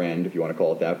our brand, if you want to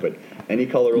call it that, but any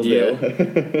color will do.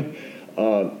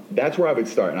 That's where I would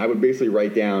start, and I would basically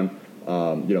write down,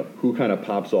 who kind of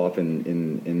pops off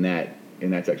in that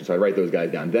section. So I write those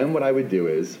guys down. Then what I would do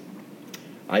is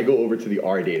I go over to the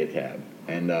R data tab.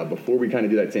 And before we kind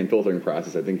of do that same filtering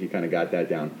process, I think you kind of got that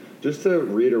down. Just to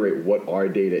reiterate what R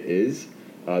data is,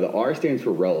 the R stands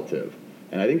for relative.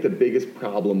 And I think the biggest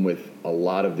problem with a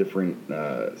lot of different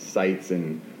sites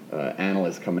and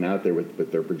analysts coming out there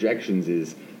with their projections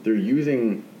is they're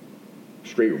using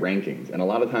straight rankings. And a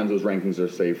lot of times those rankings are,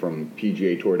 say, from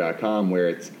PGAtour.com, where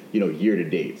it's, year to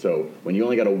date. So when you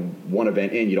only got one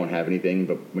event in, you don't have anything.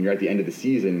 But when you're at the end of the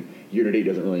season, year to date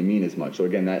doesn't really mean as much. So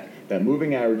again, that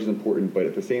moving average is important. But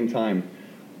at the same time,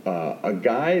 a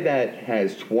guy that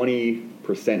has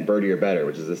 20% birdie or better,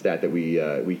 which is a stat that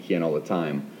we key in all the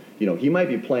time, he might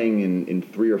be playing in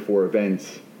 3 or 4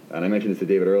 events, and I mentioned this to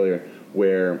David earlier,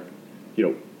 where,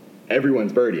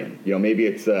 everyone's birdieing. Maybe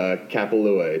it's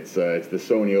Kapalua, it's the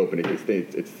Sony Open,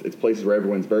 it's places where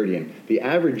everyone's birdieing. The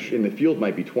average in the field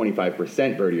might be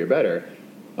 25% birdie or better,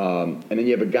 and then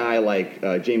you have a guy like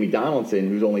Jamie Donaldson,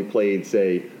 who's only played,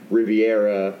 say,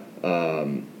 Riviera,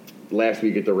 last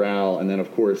week at the Doral, and then,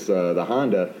 of course, the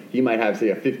Honda. He might have, say,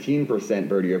 a 15%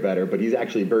 birdie or better, but he's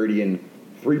actually birdieing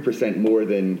 3% more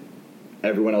than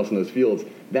everyone else in those fields.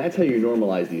 That's how you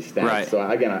normalize these stats. Right. So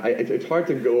again, it's hard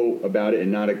to go about it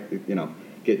and not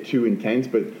get too intense.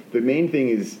 But the main thing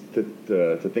is to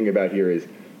think about here is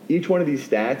each one of these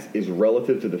stats is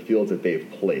relative to the fields that they've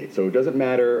played. So it doesn't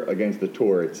matter against the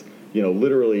tour. It's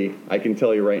literally, I can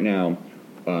tell you right now,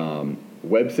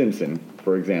 Webb Simpson,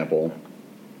 for example.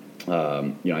 I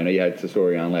know you had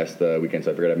Sasori on last weekend,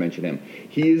 so I forgot I mentioned him.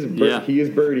 He is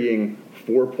birdieing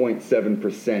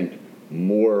 4.7%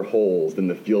 more holes than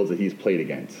the fields that he's played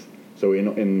against. So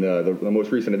in the most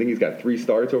recent, I think he's got 3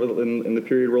 starts in the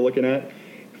period we're looking at,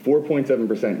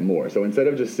 4.7% more. So instead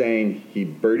of just saying he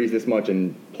birdies this much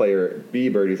and player B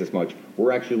birdies this much,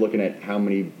 we're actually looking at how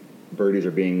many birdies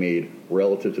are being made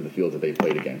relative to the fields that they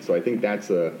played against. So I think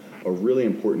that's a really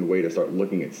important way to start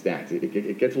looking at stats.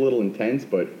 It gets a little intense,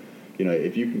 but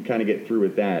if you can kind of get through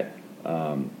with that,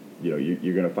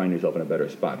 you're going to find yourself in a better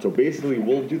spot. So basically,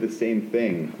 we'll do the same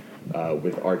thing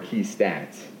with our key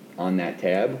stats. on that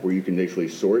tab where you can basically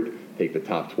sort, take the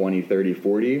top 20, 30,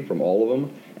 40 from all of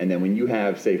them, and then when you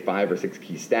have, say, 5 or 6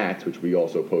 key stats, which we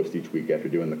also post each week after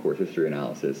doing the course history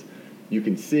analysis, you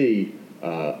can see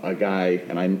a guy,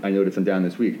 and I noticed him down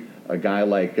this week, a guy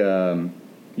like,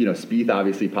 Spieth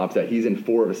obviously pops out. He's in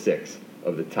 4 of 6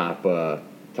 of the top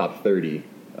 30,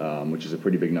 which is a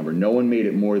pretty big number. No one made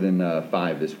it more than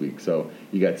 5 this week. So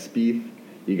you got Spieth,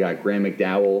 you got Graham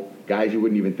McDowell, guys you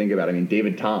wouldn't even think about. I mean,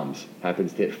 David Toms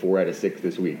happens to hit 4 out of 6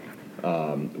 this week.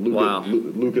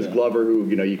 Lucas Glover, who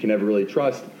you can never really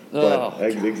trust. But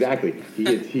exactly, he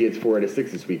hits 4 out of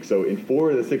 6 this week. So in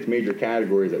 4 of the 6 major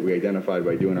categories that we identified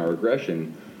by doing our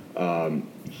regression,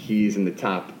 he's in the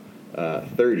top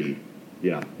 30,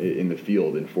 in the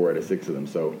field in 4 out of 6 of them.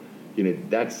 So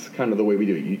that's kind of the way we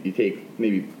do it. You take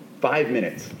maybe 5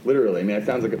 minutes, literally. I mean, it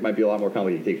sounds like it might be a lot more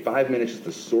complicated. You take 5 minutes just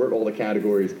to sort all the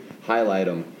categories, highlight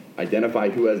them, identify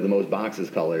who has the most boxes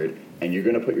colored, and you're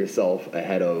going to put yourself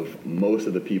ahead of most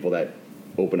of the people that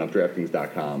open up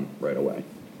DraftKings.com right away.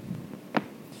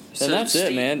 So and that's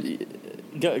Steve, it,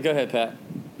 man. Go ahead, Pat.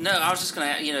 No, I was just going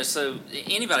to, so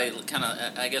anybody kind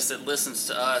of, I guess, that listens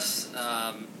to us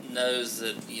knows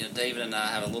that, David and I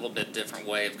have a little bit different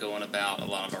way of going about a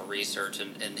lot of our research,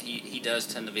 and he does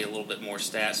tend to be a little bit more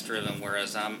stats-driven,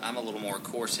 whereas I'm a little more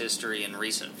course history and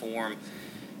recent form.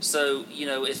 So,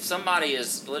 if somebody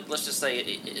is, let's just say,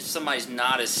 if somebody's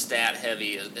not as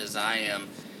stat-heavy as I am,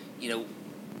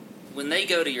 when they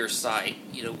go to your site,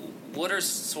 what are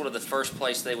sort of the first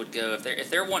place they would go if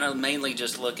they're wanting to mainly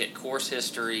just look at course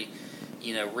history,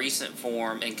 recent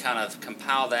form, and kind of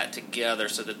compile that together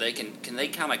so that they can they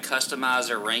kind of customize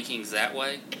their rankings that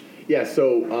way? Yeah,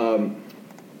 so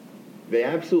they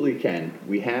absolutely can.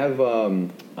 We have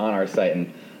on our site,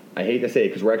 and I hate to say it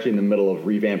because we're actually in the middle of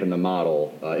revamping the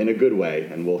model in a good way,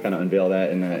 and we'll kind of unveil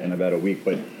that in about a week.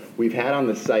 But we've had on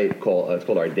the site it's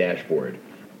called our dashboard.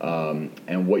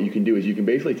 And what you can do is you can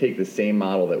basically take the same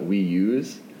model that we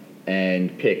use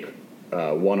and pick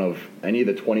one of any of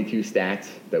the 22 stats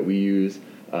that we use.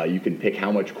 You can pick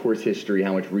how much course history,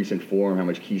 how much recent form, how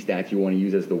much key stats you want to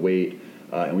use as the weight,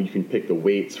 and you can pick the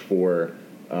weights for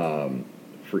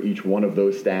each one of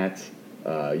those stats.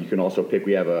 You can also pick,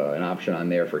 we have an option on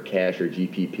there for cash or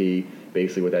GPP.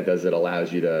 Basically what that does, it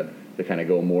allows you to kind of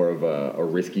go more of a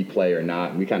risky play or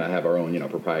not. And we kind of have our own,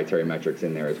 proprietary metrics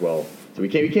in there as well. So we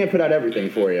can't put out everything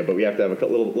for you, but we have to have a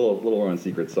little own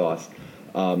secret sauce.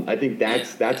 I think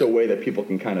that's a way that people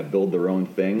can kind of build their own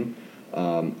thing.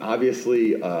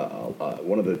 Obviously,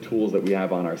 one of the tools that we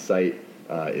have on our site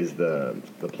is the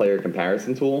player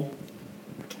comparison tool.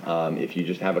 If you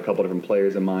just have a couple different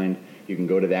players in mind, you can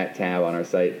go to that tab on our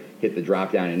site, hit the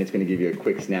drop down, and it's going to give you a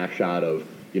quick snapshot of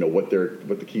what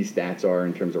the key stats are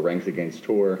in terms of ranks against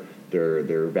tour,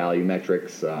 their value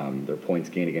metrics, their points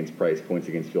gained against price, points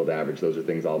against field average. Those are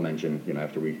things I'll mention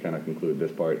after we kind of conclude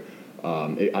this part.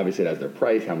 Obviously, it has their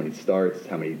price, how many starts,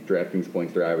 how many DraftKings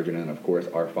points they're averaging, and of course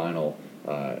our final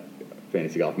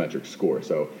fantasy golf metrics score.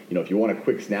 So if you want a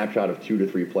quick snapshot of 2 to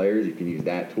 3 players, you can use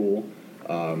that tool.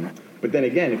 But then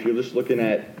again, if you're just looking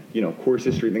at course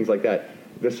history, things like that,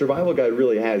 the survival guide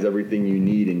really has everything you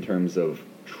need in terms of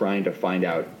trying to find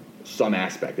out some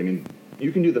aspect. I mean,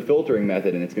 you can do the filtering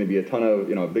method, and it's going to be a ton of,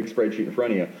 a big spreadsheet in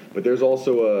front of you, but there's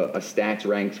also a stats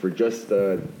ranks for just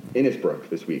Innisbrook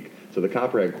this week. So the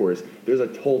Copperhead course, there's a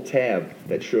whole tab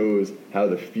that shows how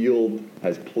the field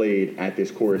has played at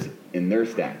this course in their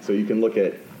stats. So you can look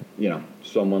at,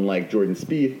 someone like Jordan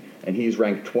Spieth, and he's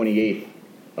ranked 28th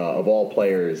of all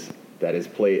players that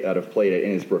have played at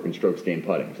Innisbrook in strokes gained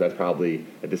putting. So that's probably,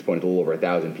 at this point, it's a little over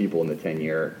 1,000 people in the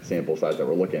 10-year sample size that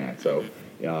we're looking at. So,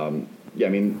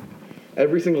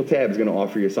 every single tab is going to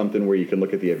offer you something where you can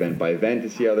look at the event by event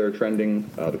to see how they're trending,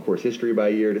 the course history by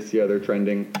year to see how they're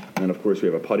trending. And, of course, we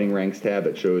have a putting ranks tab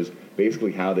that shows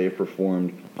basically how they've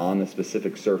performed on the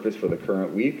specific surface for the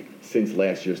current week since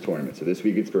last year's tournament. So this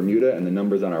week it's Bermuda, and the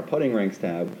numbers on our putting ranks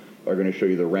tab are going to show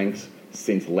you the ranks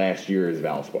since last year's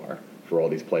Valspar for all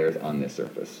these players on this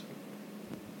surface.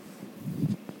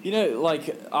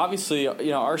 Obviously,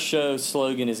 our show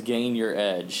slogan is gain your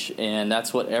edge, and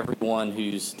that's what everyone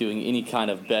who's doing any kind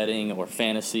of betting or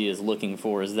fantasy is looking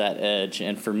for, is that edge.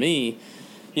 And for me,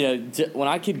 when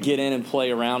I could get in and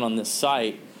play around on this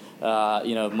site,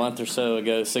 a month or so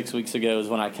ago, 6 weeks ago is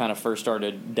when I kind of first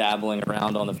started dabbling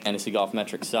around on the Fantasy Golf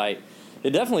Metrics site.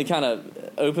 It definitely kind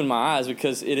of opened my eyes,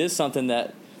 because it is something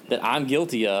that I'm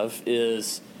guilty of,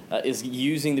 is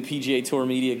using the PGA Tour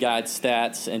Media Guide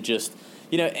stats and just,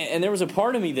 and there was a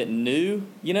part of me that knew,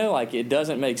 it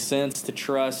doesn't make sense to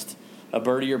trust a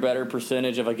birdie or better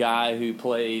percentage of a guy who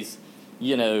plays,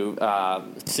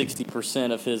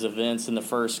 60% of his events in the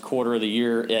first quarter of the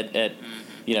year at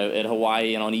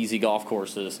Hawaii and on easy golf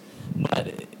courses.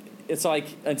 But it's like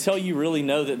until you really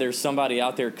know that there's somebody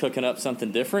out there cooking up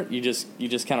something different, you just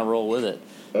kind of roll with it.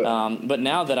 But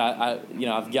now that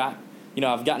I've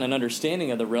gotten an understanding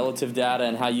of the relative data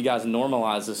and how you guys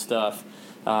normalize this stuff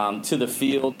to the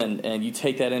field, and you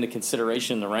take that into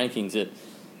consideration in the rankings, it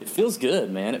feels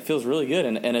good, man. It feels really good.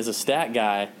 And as a stat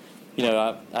guy,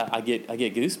 I get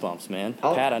goosebumps, man.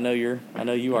 Pat, I know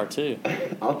you are too.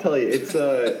 I'll tell you, it's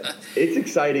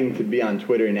exciting to be on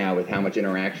Twitter now with how much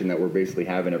interaction that we're basically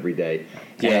having every day.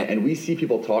 Yeah. And we see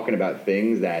people talking about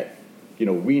things that,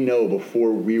 we know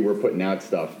before we were putting out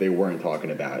stuff they weren't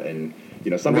talking about. And,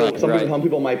 some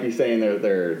people might be saying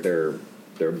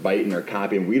they're biting or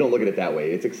copying. We don't look at it that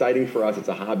way. It's exciting for us. It's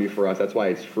a hobby for us. That's why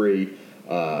it's free.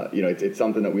 It's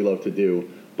something that we love to do.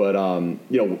 But,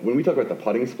 when we talk about the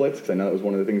putting splits, because I know that was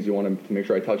one of the things you wanted to make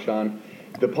sure I touched on,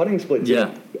 the putting splits,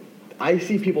 I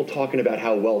see people talking about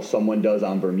how well someone does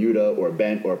on Bermuda or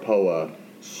Bent or POA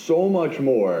so much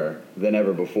more than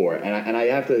ever before. And I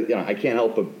have to, I can't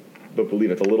help but believe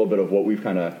it's a little bit of what we've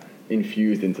kind of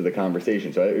infused into the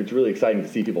conversation. So it's really exciting to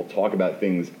see people talk about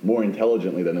things more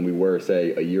intelligently than we were,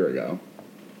 say, a year ago.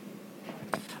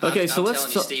 Okay, so I'm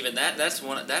telling you, Stephen, that's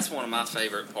one of my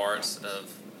favorite parts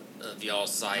of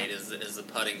y'all's site is the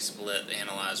putting split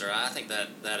analyzer. I think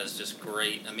that is just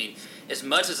great. I mean, as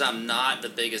much as I'm not the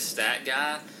biggest stat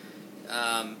guy,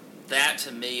 that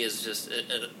to me is just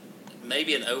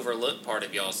maybe an overlooked part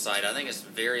of y'all's site. I think it's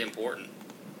very important.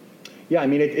 Yeah, I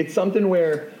mean, it's something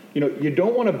where, you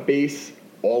don't want to base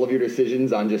all of your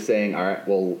decisions on just saying, all right,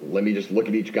 well, let me just look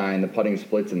at each guy in the putting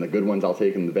splits, and the good ones I'll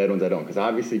take and the bad ones I don't. Because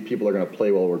obviously people are going to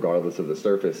play well regardless of the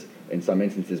surface in some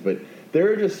instances. But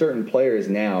there are just certain players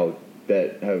now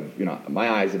that have, my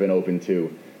eyes have been open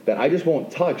to, that I just won't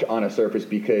touch on a surface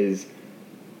because,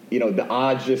 the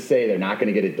odds just say they're not going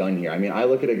to get it done here. I mean, I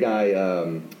look at a guy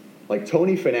like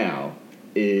Tony Finau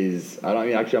I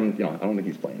don't think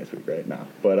he's playing this week right now.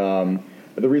 But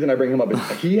the reason I bring him up is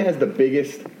he has the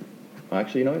biggest.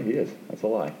 Actually, he is. That's a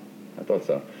lie. I thought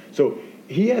so. So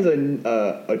he has a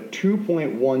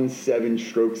 2.17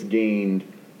 strokes gained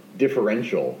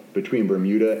differential between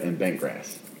Bermuda and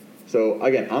Bentgrass. So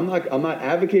again, I'm not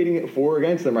advocating it for or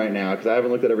against them right now because I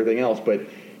haven't looked at everything else. But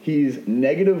he's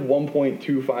negative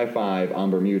 1.255 on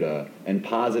Bermuda and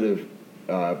positive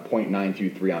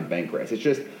 0.923 on Bentgrass. It's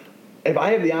just, if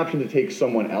I have the option to take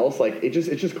someone else,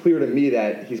 it's just clear to me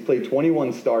that he's played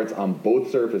 21 starts on both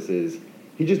surfaces.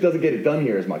 He just doesn't get it done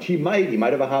here as much. He might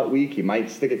have a hot week. He might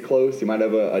stick it close. He might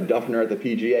have a Duffner at the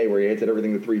PGA where he hits it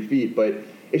everything to 3 feet. But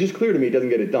it's just clear to me he doesn't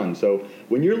get it done. So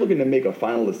when you're looking to make a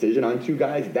final decision on two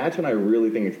guys, that's when I really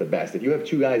think it's the best. If you have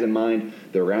two guys in mind,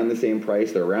 they're around the same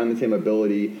price, they're around the same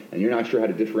ability, and you're not sure how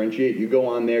to differentiate, you go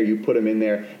on there, you put them in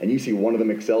there, and you see one of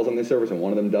them excels on this surface and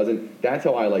one of them doesn't. That's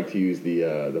how I like to use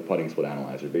the putting split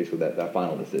analyzer, basically that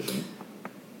final decision.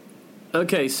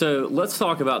 Okay, so let's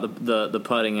talk about the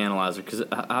putting analyzer because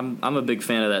I'm a big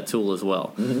fan of that tool as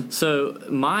well. Mm-hmm. So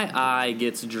my eye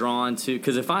gets drawn to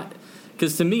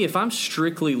because to me, if I'm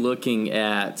strictly looking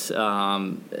at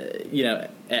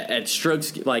at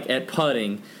strokes, like at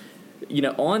putting,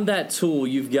 on that tool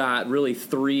you've got really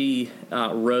 3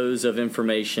 rows of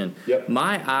information. Yep.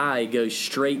 My eye goes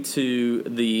straight to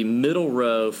the middle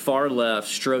row, far left,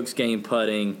 strokes gained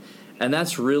putting. And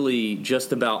that's really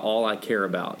just about all I care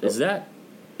about. Is that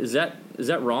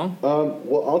wrong?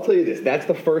 Well, I'll tell you this. That's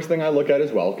the first thing I look at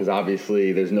as well, because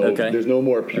obviously there's no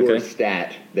more pure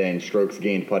stat than strokes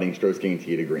gained putting, strokes gained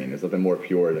tee to green. There's nothing more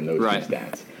pure than those two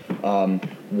stats.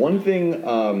 One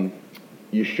thing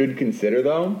you should consider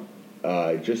though,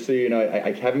 just so you know,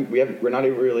 we're not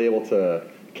even really able to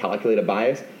calculate a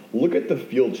bias. Look at the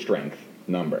field strength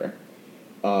number.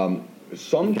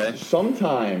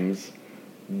 Sometimes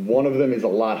one of them is a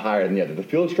lot higher than the other. The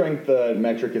field strength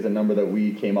metric is a number that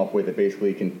we came up with that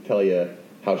basically can tell you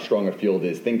how strong a field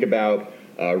is. Think about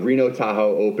Reno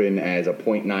Tahoe Open as a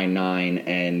 0.99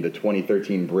 and the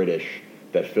 2013 British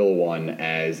that Phil won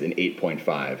as an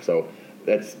 8.5. So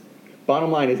that's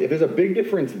bottom line is if there's a big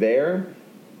difference there,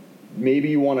 maybe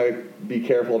you want to be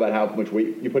careful about how much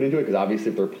weight you put into it because obviously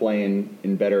if they're playing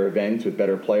in better events with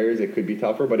better players, it could be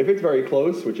tougher. But if it's very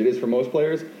close, which it is for most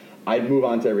players, I'd move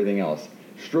on to everything else.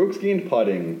 Strokes gained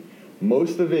putting,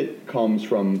 most of it comes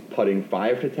from putting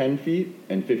 5 to 10 feet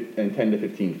and 10 to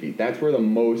 15 feet. That's where the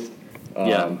most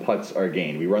putts are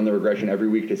gained. We run the regression every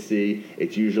week to see.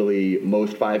 It's usually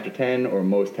most 5 to 10 or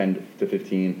most 10 to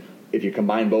 15. If you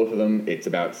combine both of them, it's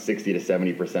about 60 to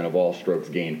 70% of all strokes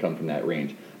gained come from that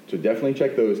range. So definitely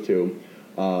check those two.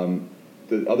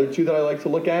 The other two that I like to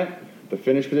look at, the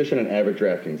finish position, and average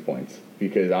DraftKings points.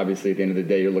 Because obviously at the end of the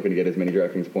day, you're looking to get as many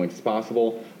DraftKings points as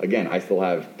possible. Again, I still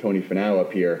have Tony Finau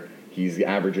up here. He's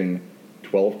averaging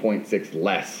 12.6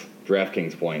 less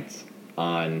DraftKings points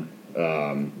on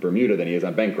Bermuda than he is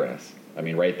on Bentgrass. I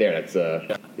mean, right there, that's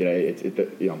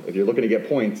if you're looking to get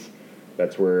points,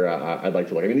 that's where I'd like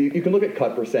to look. I mean, you can look at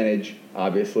cut percentage,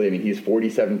 obviously. I mean, he's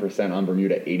 47% on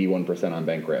Bermuda, 81% on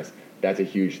Bentgrass. That's a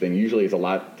huge thing. Usually it's a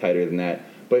lot tighter than that.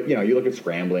 But, you look at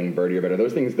scrambling, birdie or better.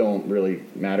 Those things don't really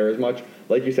matter as much.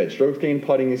 Like you said, strokes gained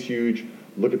putting is huge.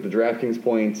 Look at the DraftKings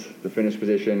points, the finish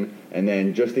position, and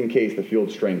then just in case the field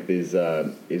strength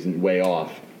isn't way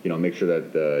off, make sure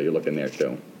that you're looking there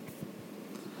too.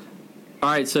 All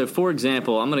right, so for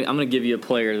example, I'm gonna give you a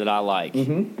player that I like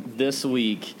this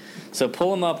week. So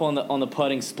pull him up on the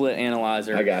putting split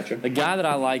analyzer. I got you. The guy that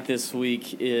I like this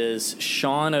week is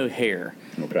Sean O'Hare.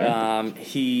 Okay.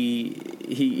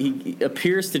 He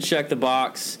appears to check the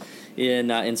box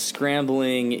in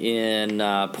scrambling, in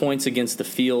points against the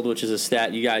field, which is a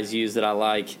stat you guys use that I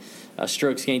like.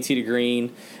 Strokes gained tee to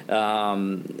green.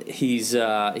 He's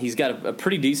got a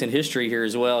pretty decent history here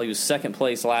as well. He was second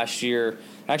place last year.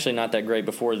 Actually, not that great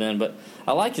before then, but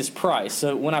I like his price.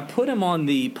 So when I put him on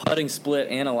the putting split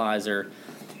analyzer,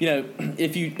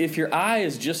 if your eye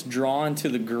is just drawn to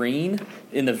the green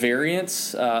in the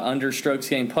variance under strokes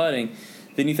gained putting,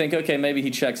 then you think, okay, maybe he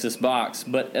checks this box.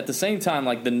 But at the same time,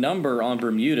 like the number on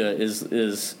Bermuda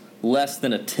is less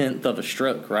than 1/10 of a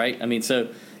stroke, right? I mean, so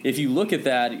if you look at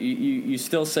that, you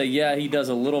still say, yeah, he does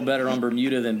a little better on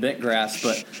Bermuda than Bentgrass,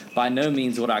 but by no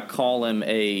means would I call him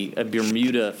a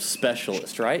Bermuda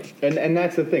specialist, right? And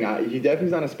that's the thing. He definitely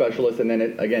is not a specialist. And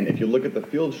then, again, if you look at the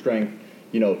field strength,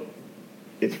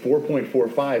 it's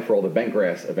 4.45 for all the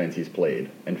Bentgrass events he's played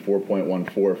and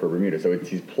 4.14 for Bermuda. So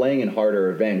he's playing in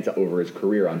harder events over his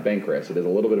career on Bentgrass. So there's a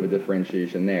little bit of a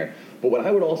differentiation there. But what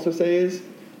I would also say is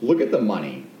look at the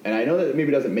money. And I know that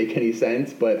maybe doesn't make any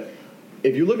sense, but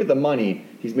if you look at the money,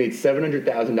 he's made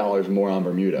 $700,000 more on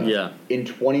Bermuda in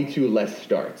 22 less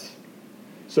starts.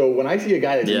 So when I see a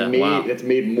guy that's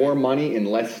made more money in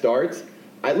less starts,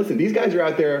 listen, these guys are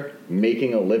out there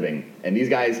making a living, and these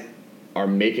guys are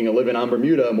making a living on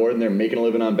Bermuda more than they're making a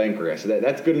living on Bentgrass. So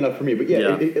that's good enough for me. But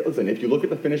listen, if you look at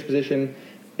the finish position,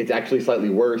 it's actually slightly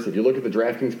worse. If you look at the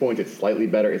DraftKings points, it's slightly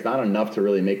better. It's not enough to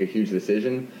really make a huge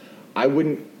decision. I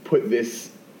wouldn't put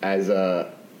this as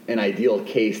an ideal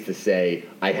case to say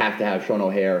I have to have Sean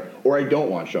O'Hare or I don't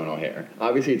want Sean O'Hare.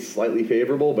 Obviously, it's slightly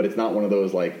favorable, but it's not one of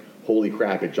those like, holy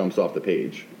crap, it jumps off the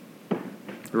page.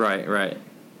 Right.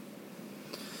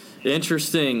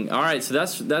 Interesting. All right, so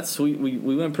that's we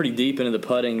went pretty deep into the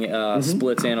putting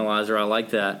splits analyzer. I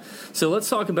like that. So let's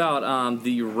talk about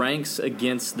the ranks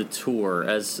against the tour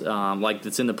as like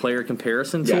that's in the player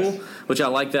comparison tool, which I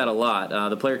like that a lot.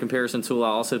 The player comparison tool I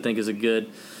also think is a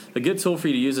good tool for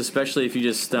you to use, especially if you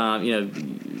just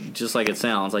just like it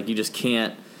sounds like you just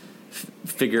can't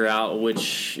figure out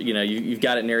which you've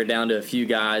got it narrowed down to a few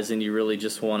guys and you really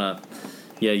just want to.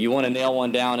 Yeah, you want to nail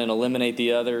one down and eliminate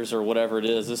the others or whatever it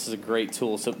is. This is a great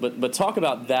tool. So, but talk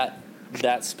about that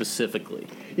specifically.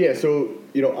 Yeah, so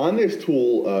on this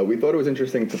tool, we thought it was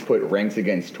interesting to put ranks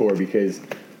against tour because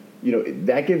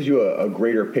that gives you a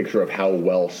greater picture of how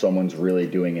well someone's really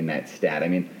doing in that stat. I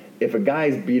mean, if a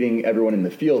guy's beating everyone in the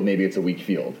field, maybe it's a weak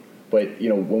field. But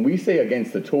when we say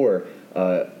against the tour,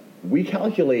 we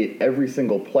calculate every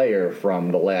single player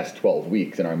from the last 12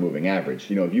 weeks in our moving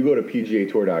average. If you go to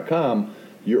PGAtour.com,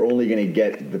 you're only going to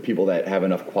get the people that have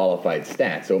enough qualified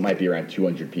stats. So it might be around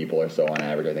 200 people or so on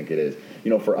average, I think it is.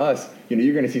 For us,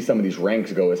 you're going to see some of these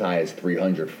ranks go as high as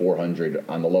 300, 400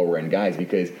 on the lower end guys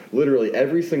because literally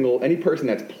any person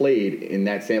that's played in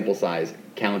that sample size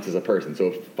counts as a person. So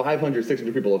if 500,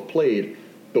 600 people have played,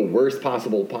 the worst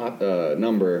possible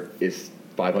number is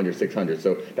 500, 600.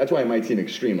 So that's why it might seem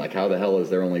extreme. Like, how the hell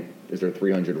is there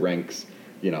 300 ranks,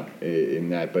 in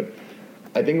that? But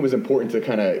I think it was important to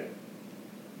kind of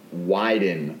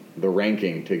widen the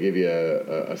ranking to give you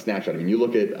a snapshot. I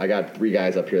mean, I got three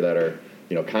guys up here that are,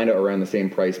 kind of around the same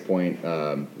price point.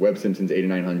 Webb Simpson's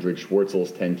 8,900,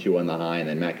 Schwartzel's 10.2 on the high, and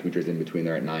then Matt Kuchar's in between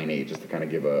there at 9.8, just to kind of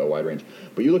give a wide range.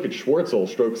 But you look at Schwartzel,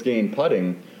 strokes gained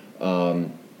putting,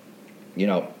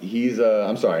 he's,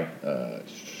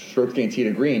 strokes gained tee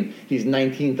to green, he's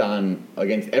 19th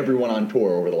against everyone on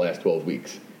tour over the last 12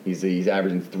 weeks. He's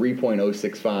averaging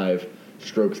 3.065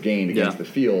 strokes gained against the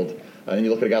field. And then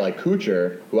you look at a guy like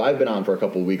Kuchar, who I've been on for a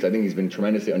couple of weeks. I think he's been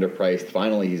tremendously underpriced.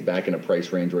 Finally, he's back in a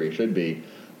price range where he should be.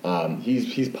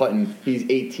 He's putting. He's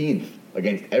 18th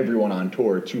against everyone on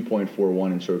tour,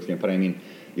 2.41 in strokes gained putting. I mean,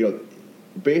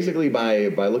 basically by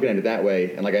looking at it that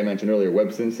way, and like I mentioned earlier,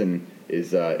 Webb Simpson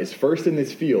is first in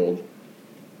this field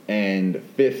and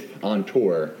 5th on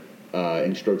tour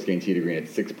in strokes gained tee to green at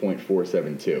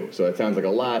 6.472. So that sounds like a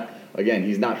lot. Again,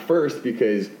 he's not first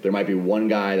because there might be one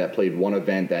guy that played one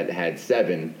event that had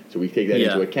 7, so we take that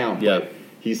into account. Yeah. But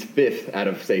he's 5th out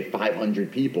of, say,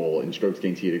 500 people in strokes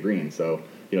gained tee to green. So,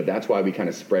 that's why we kind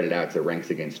of spread it out to ranks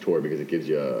against tour, because it gives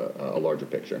you a larger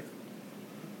picture.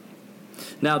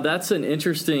 Now, that's an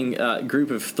interesting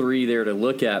group of 3 there to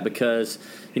look at, because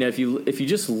if you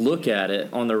just look at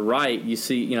it on the right, you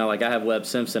see like I have Webb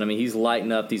Simpson. I mean, he's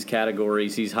lighting up these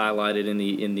categories. He's highlighted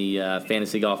in the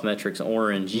Fantasy Golf Metrics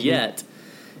orange. Mm-hmm. Yet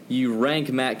you rank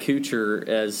Matt Kuchar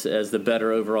as the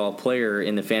better overall player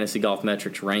in the Fantasy Golf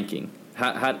Metrics ranking.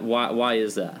 Why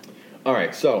is that? All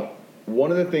right, so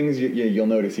one of the things you'll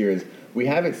notice here is we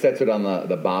have it set on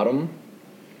the bottom.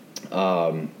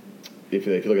 If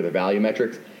you look at the value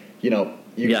metrics,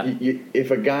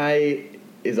 if a guy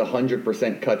is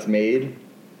 100% cuts made,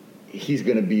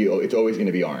 it's always going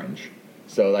to be orange.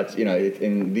 So that's,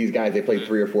 and these guys, they played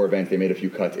 3 or 4 events, they made a few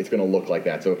cuts, it's going to look like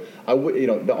that. So I would,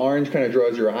 the orange kind of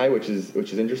draws your eye, which is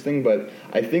interesting, but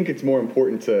I think it's more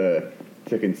important to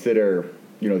consider,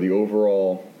 the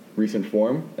overall recent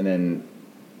form, and then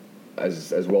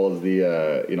as well as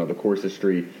the the course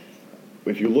history.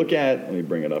 If you look at, let me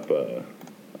bring it up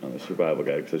on the survival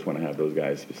guide, because I just want to have those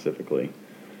guys specifically.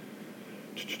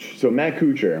 So Matt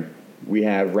Kuchar, we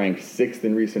have ranked 6th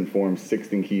in recent form,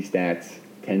 6th in key stats,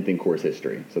 10th in course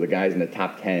history. So the guy's in the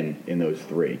top 10 in those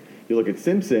 3. You look at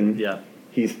Simpson,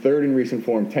 he's 3rd in recent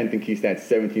form, 10th in key stats,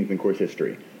 17th in course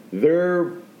history.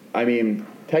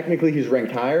 Technically he's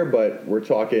ranked higher, but we're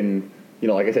talking,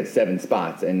 like I said, 7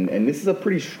 spots. And this is a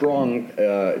pretty strong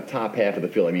top half of the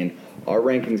field. I mean, our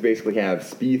rankings basically have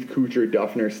Spieth, Kuchar,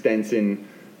 Duffner, Stenson,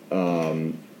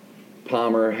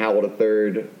 Palmer, Howell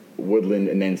III, Woodland,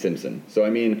 and then Simpson. So,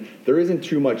 there isn't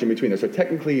too much in between there. So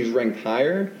technically he's ranked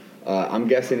higher. I'm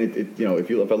guessing,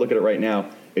 if I look at it right now,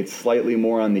 it's slightly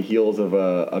more on the heels of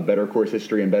a better course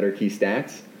history and better key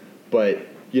stats. But,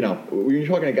 when you're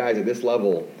talking to guys at this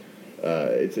level,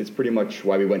 it's pretty much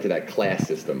why we went to that class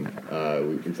system.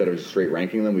 Instead of just straight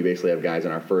ranking them, we basically have guys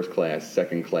in our first class,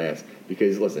 second class.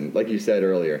 Because listen, like you said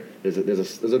earlier, there's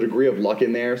a degree of luck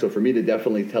in there. So for me to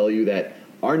definitely tell you that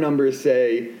our numbers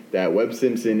say that Webb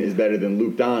Simpson is better than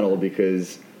Luke Donald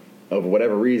because of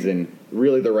whatever reason,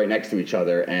 really they're right next to each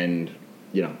other, and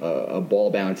a ball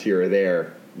bounce here or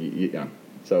there.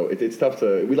 So it's tough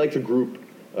to. We like to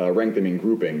rank them in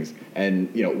groupings, and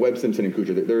Webb Simpson and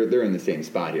Kuchar, they're in the same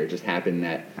spot here. It just happened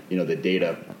that the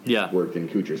data worked in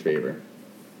Kuchar's favor.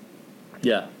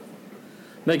 Yeah,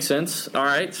 makes sense. All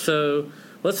right, so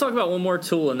let's talk about one more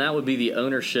tool, and that would be the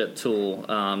ownership tool.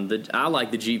 I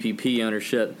like the GPP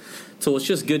ownership tool. It's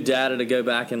just good data to go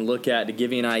back and look at to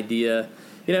give you an idea.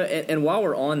 And while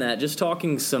we're on that, just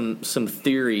talking some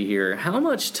theory here. How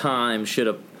much time should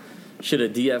a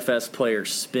DFS player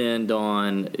spend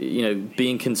on,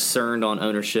 being concerned on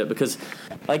ownership? Because,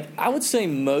 I would say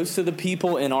most of the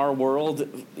people in our world,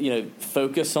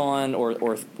 focus on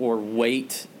or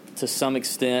weight to some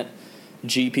extent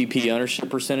GPP ownership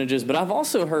percentages. But I've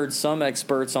also heard some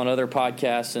experts on other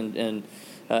podcasts and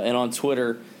on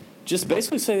Twitter just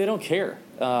basically say they don't care.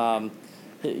 That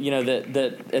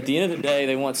at the end of the day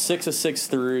they want 6 of 6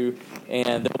 through,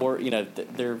 and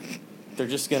they're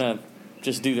just gonna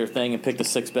just do their thing and pick the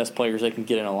 6 best players they can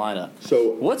get in a lineup.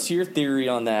 So what's your theory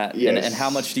on that? Yes. And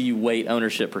how much do you weight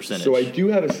ownership percentage? So I do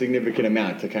have a significant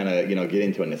amount to kind of get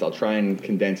into in this. I'll try and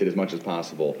condense it as much as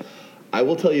possible. I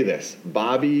will tell you this.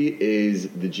 Bobby is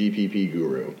the GPP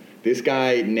guru. This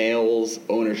guy nails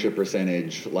ownership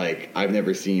percentage like I've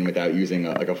never seen without using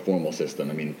a formal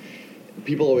system.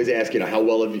 People always ask, how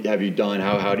well have you done?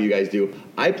 How do you guys do?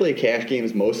 I play cash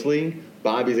games mostly.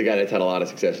 Bobby's a guy that's had a lot of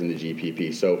success in the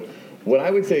GPP. So what I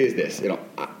would say is this,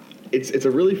 it's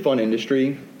a really fun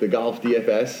industry, the golf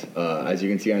DFS. As you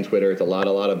can see on Twitter, it's a lot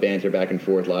of banter back and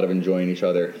forth, a lot of enjoying each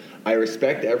other. I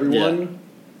respect everyone,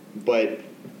 but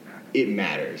it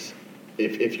matters.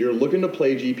 If you're looking to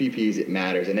play GPPs, it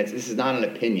matters. And this is not an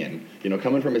opinion.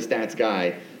 Coming from a stats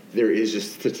guy, there is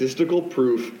just statistical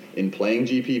proof in playing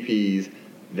GPPs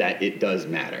that it does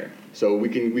matter. So we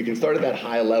can start at that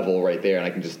high level right there, and I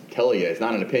can just tell you it's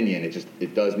not an opinion.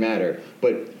 It does matter.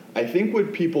 But I think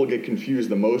what people get confused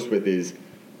the most with is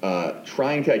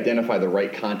trying to identify the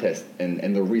right contest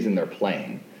and the reason they're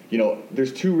playing.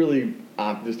 There's two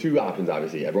options,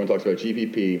 obviously. Everyone talks about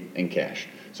GPP and cash.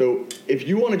 So if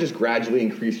you want to just gradually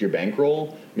increase your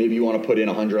bankroll, maybe you want to put in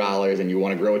 $100 and you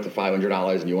want to grow it to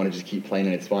 $500 and you want to just keep playing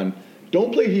and it's fun,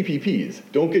 don't play GPPs.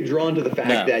 Don't get drawn to the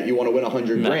fact that you want to win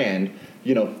 $100 grand.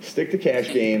 Stick to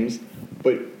cash games.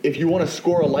 But if you want to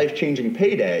score a life-changing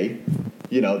payday,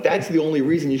 that's the only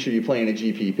reason you should be playing a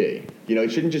GPP.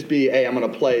 It shouldn't just be, hey, I'm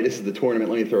going to play, this is the tournament,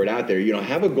 let me throw it out there.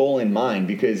 Have a goal in mind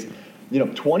because,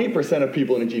 20% of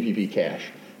people in a GPP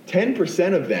cash.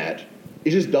 10% of that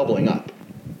is just doubling up.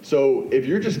 So if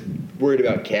you're just worried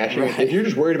about cashing, right. if you're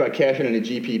just worried about cashing in a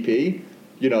GPP,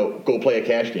 go play a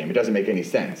cash game. It doesn't make any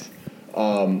sense.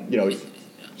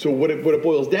 So what it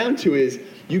boils down to is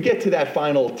you get to that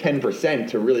final 10%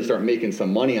 to really start making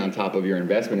some money on top of your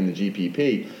investment in the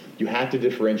GPP. You have to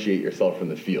differentiate yourself from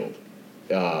the field.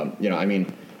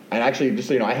 And actually, just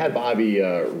so I had Bobby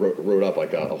wrote up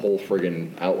like a whole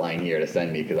friggin' outline here to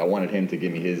send me because I wanted him to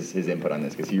give me his input on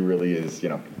this because he really is,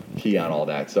 key on all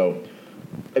that. So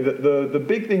the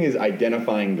big thing is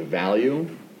identifying the value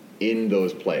in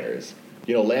those players.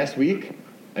 Last week,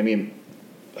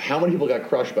 how many people got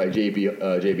crushed by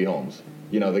JB Holmes?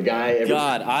 The guy.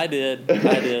 God, I did.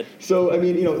 So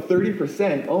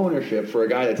 30% ownership for a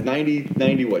guy that's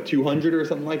 200 or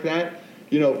something like that.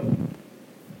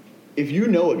 If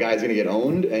a guy's going to get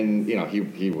owned, and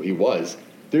he was,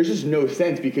 there's just no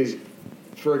sense because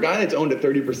for a guy that's owned at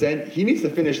 30%, he needs to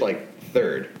finish like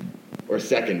third or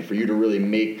second for you to really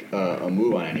make a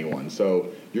move on anyone. So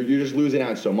you're just losing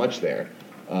out so much there.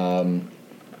 Let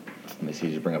me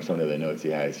see. Just bring up some of the notes he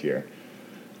has here.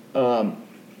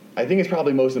 I think it's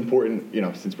probably most important,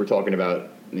 since we're talking about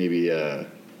maybe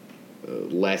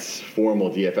less formal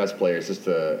DFS players, just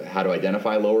to how to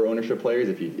identify lower ownership players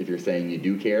if you're saying you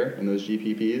do care in those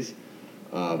GPPs.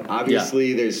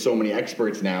 Obviously, There's so many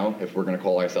experts now, if we're going to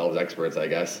call ourselves experts, I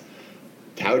guess,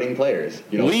 touting players.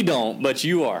 We don't, but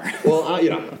you are. Well,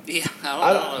 Yeah,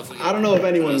 I don't know if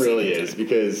anyone really is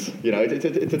because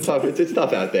it's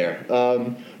tough out there.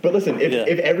 But listen,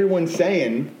 if everyone's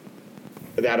saying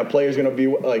that a player's going to be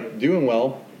like doing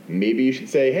well, maybe you should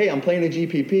say, hey, I'm playing a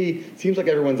GPP. Seems like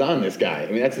everyone's on this guy.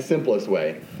 That's the simplest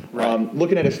way. Right.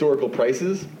 Looking at historical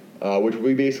prices, which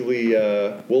we basically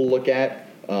will look at,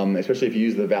 especially if you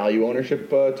use the value ownership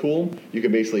tool, you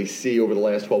can basically see over the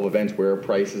last 12 events where a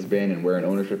price has been and where an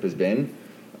ownership has been.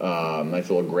 Nice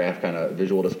little graph kind of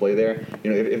visual display there.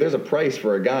 If there's a price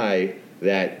for a guy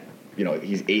that,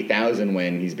 he's 8,000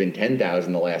 when he's been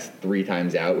 10,000 the last 3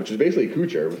 times out, which is basically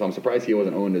Kuchar. I'm surprised he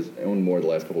wasn't owned more the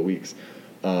last couple of weeks.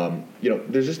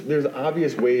 There's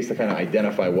obvious ways to kind of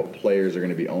identify what players are going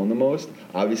to be owned the most.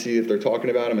 Obviously, if they're talking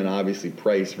about them, and obviously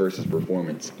price versus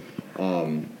performance.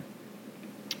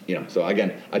 So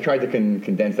again, I tried to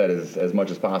condense that as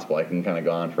much as possible. I can kind of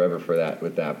go on forever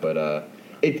with that, but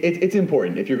it's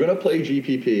important. If you're going to play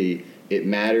GPP, it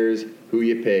matters who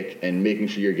you pick and making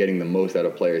sure you're getting the most out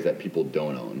of players that people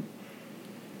don't own.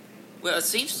 Well, it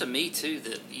seems to me, too,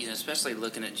 that, especially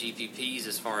looking at GPPs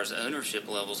as far as ownership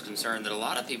level is concerned, that a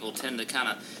lot of people tend to kind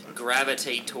of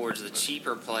gravitate towards the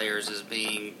cheaper players as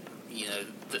being,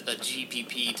 a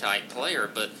GPP-type player.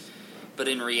 But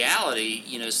in reality,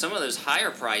 some of those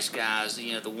higher-priced guys,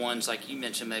 the ones like you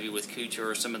mentioned maybe with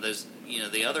Kuchar or some of those,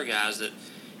 the other guys that,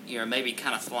 maybe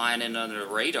kind of flying in under the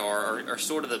radar are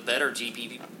sort of the better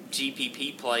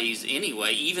GPP plays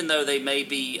anyway, even though they may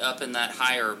be up in that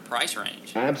higher price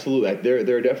range. Absolutely.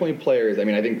 There are definitely players.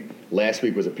 I think last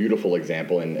week was a beautiful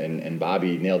example, and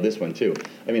Bobby nailed this one too.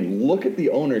 Look at the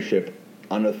ownership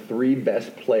on the 3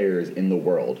 best players in the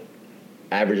world,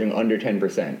 averaging under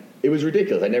 10%. It was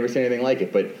ridiculous. I'd never seen anything like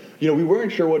it. But, we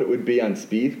weren't sure what it would be on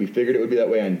Spieth. We figured it would be that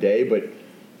way on Day, but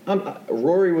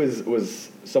Rory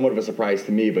was somewhat of a surprise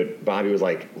to me, but Bobby was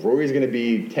like, Rory's going to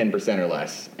be 10% or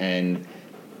less. And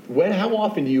how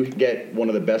often do you get one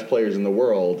of the best players in the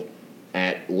world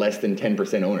at less than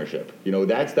 10% ownership?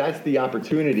 That's the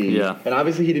opportunity. Yeah. And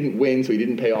obviously he didn't win, so he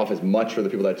didn't pay off as much for the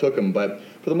people that took him. But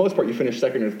for the most part, you finish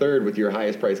second or third with your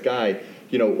highest priced guy.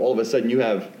 All of a sudden you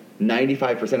have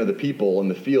 95% of the people in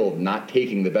the field not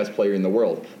taking the best player in the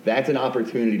world. That's an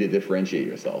opportunity to differentiate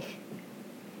yourself.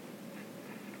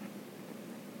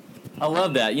 I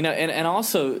love that. And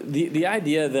also the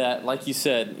idea that, like you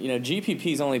said,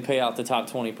 GPPs only pay out the top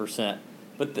 20%,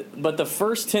 but the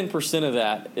first 10% of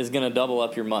that is going to double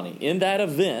up your money. In that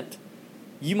event,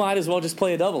 you might as well just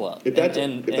play a double up. If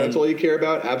that's all you care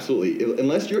about, absolutely.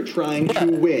 Unless you're trying to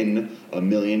win $1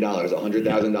 million,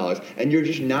 $100,000, and you're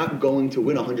just not going to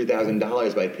win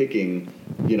 $100,000 by picking,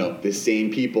 the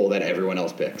same people that everyone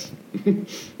else picks.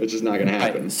 It's just not going to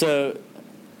happen.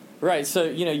 Right, so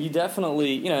you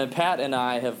definitely Pat and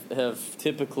I have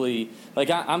typically, like,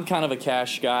 I'm kind of a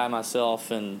cash guy myself,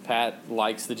 and Pat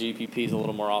likes the GPPs a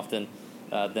little more often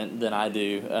than I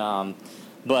do.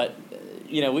 But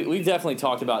we've definitely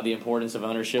talked about the importance of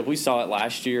ownership. We saw it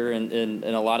last year in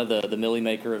a lot of the Millie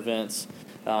Maker events.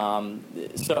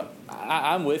 So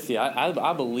I'm with you.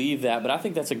 I believe that, but I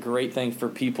think that's a great thing for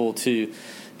people to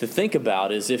think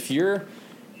about. Is if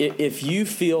you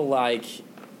feel like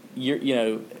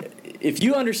if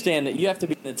you understand that you have to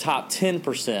be in the top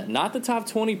 10%, not the top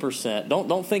 20%.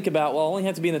 Don't think about, well, I only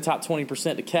have to be in the top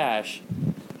 20% to cash.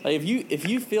 Like if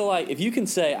you feel like, if you can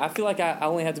say, I feel like I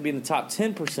only have to be in the top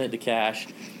 10% to cash,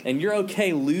 and you're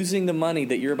okay losing the money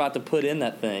that you're about to put in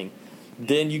that thing,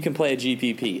 then you can play a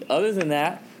GPP. Other than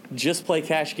that, just play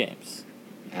cash games.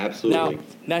 Absolutely.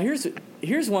 Now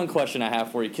here's one question I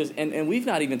have for you, because and we've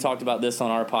not even talked about this on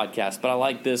our podcast, but I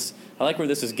like this. I like where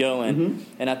this is going,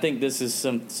 and I think this is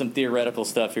some theoretical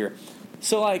stuff here.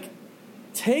 So like,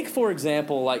 take for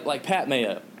example like Pat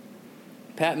Mayo.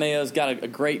 Pat Mayo's got a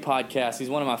great podcast. He's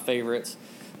one of my favorites.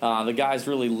 The guy's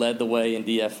really led the way in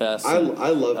DFS. I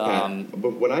love Pat.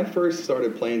 But when I first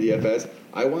started playing DFS,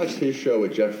 I watched his show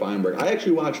with Jeff Feinberg. I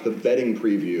actually watched the betting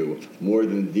preview more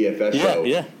than the DFS show.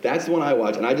 Yeah. That's the one I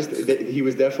watched. And he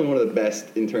was definitely one of the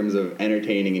best in terms of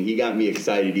entertaining, and he got me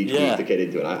excited each week to get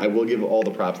into it. I will give all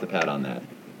the props to Pat on that.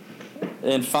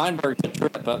 And Feinberg's a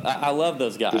trip. I love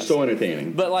those guys. They're so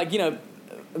entertaining. But like,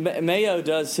 Mayo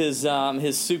does his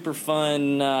super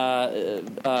fun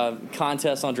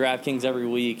contest on DraftKings every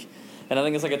week, and I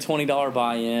think it's like a $20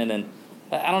 buy-in, and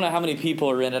I don't know how many people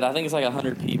are in it. I think it's like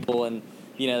 100 people, and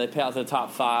they pay out to the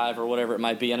top 5 or whatever it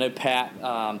might be. I know Pat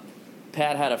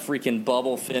had a freaking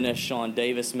bubble finish on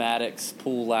Davis Maddox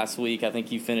pool last week. I think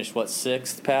he finished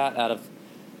 6th, Pat,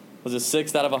 was it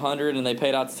 6th out of 100, and they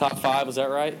paid out the top 5? Was that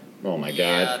right? Oh my God!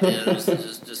 Yeah, dude, it was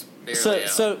just barely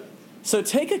out. So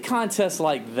take a contest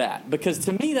like that, because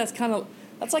to me that's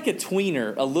like a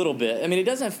tweener a little bit. I mean, it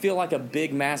doesn't feel like a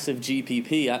big, massive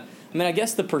GPP. I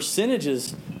guess the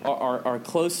percentages are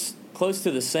close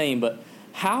to the same, but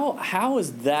how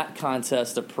is that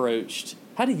contest approached?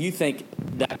 How do you think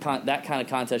that kind of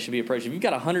contest should be approached? If you've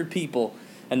got 100 people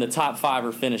and the top 5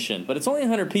 are finishing, but it's only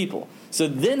 100 people, so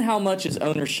then how much is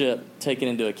ownership taken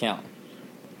into account?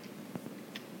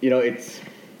 It's.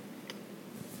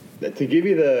 To give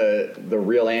you the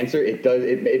real answer,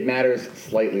 it matters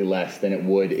slightly less than it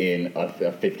would in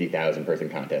a 50,000 person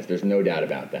contest. There's no doubt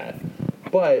about that.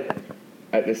 But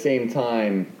at the same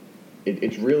time,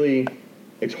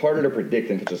 it's harder to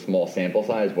predict in such a small sample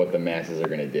size what the masses are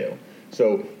going to do.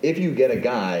 So if you get a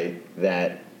guy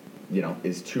that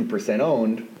is 2%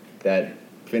 owned that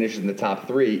finishes in the top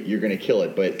 3, you're going to kill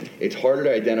it. But it's harder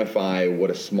to identify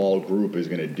what a small group is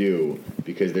going to do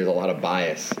because there's a lot of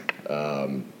bias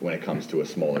when it comes to a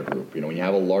smaller group. When you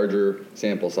have a larger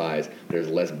sample size, there's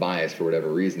less bias for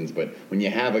whatever reasons. But when you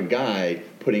have a guy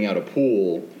putting out a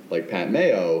pool like Pat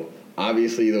Mayo,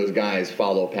 obviously those guys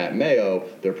follow Pat Mayo.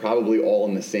 They're probably all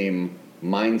in the same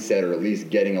mindset, or at least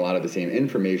getting a lot of the same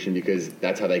information, because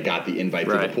that's how they got the invite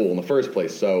to the pool in the first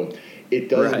place. So it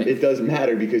does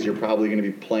matter, because you're probably going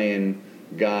to be playing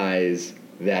guys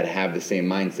that have the same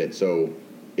mindset. So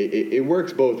it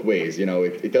works both ways.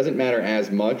 It doesn't matter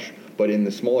as much, but in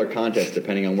the smaller contests,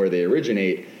 depending on where they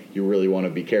originate, you really want to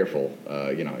be careful.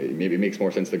 Maybe it makes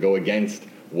more sense to go against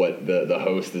what the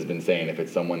host has been saying if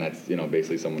it's someone that's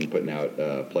basically someone putting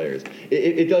out players.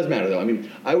 It does matter, though. I mean,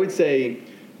 I would say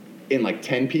in like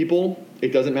 10 people,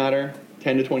 it doesn't matter.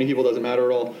 10 to 20 people doesn't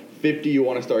matter at all. 50, you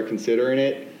want to start considering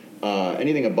it.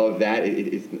 Anything above that,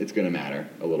 it's going to matter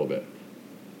a little bit.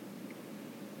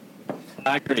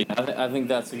 I agree. I think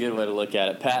that's a good way to look at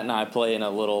it. Pat and I play in a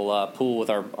little pool with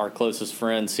our closest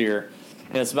friends here,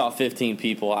 and it's about 15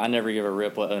 people. I never give a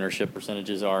rip what ownership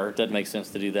percentages are. It doesn't make sense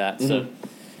to do that.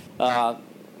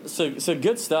 So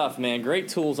good stuff, man. Great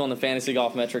tools on the Fantasy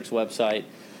Golf Metrics website.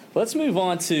 Let's move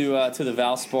on to the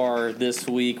Valspar this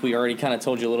week. We already kind of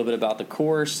told you a little bit about the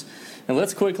course, and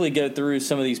let's quickly go through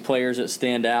some of these players that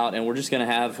stand out. And we're going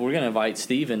to invite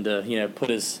Steven to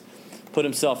put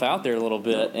himself out there a little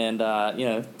bit and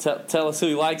tell us who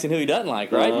he likes and who he doesn't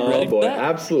like. Right? You ready for that?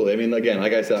 Absolutely. I mean, again,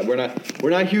 like I said, we're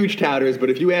not huge touters, but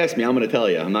if you ask me, I'm going to tell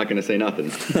you. I'm not going to say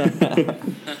nothing.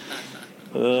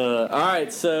 All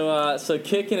right, so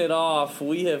kicking it off,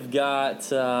 we've got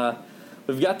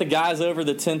the guys over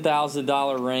the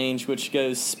 $10,000 range, which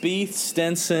goes Spieth,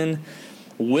 Stenson,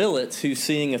 Willett, who's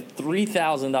seeing a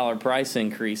 $3,000 price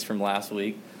increase from last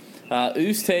week,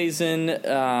 Oosthuizen,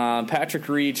 Patrick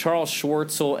Reed, Charles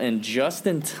Schwartzel, and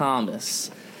Justin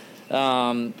Thomas.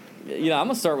 I'm going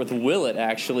to start with Willett,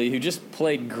 actually, who just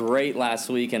played great last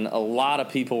week, and a lot of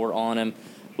people were on him.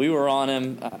 We were on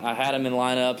him. I had him in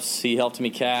lineups. He helped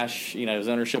me cash. His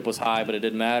ownership was high, but it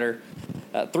didn't matter.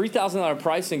 $3,000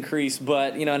 price increase,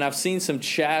 but, and I've seen some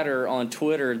chatter on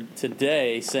Twitter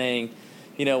today saying,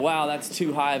 wow, that's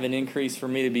too high of an increase for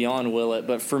me to be on Willett.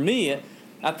 But for me,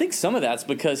 I think some of that's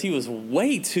because he was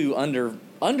way too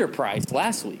underpriced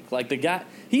last week. Like the guy,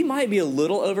 he might be a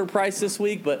little overpriced this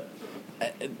week, but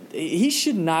he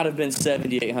should not have been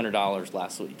 $7,800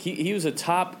 last week. He was a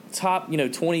top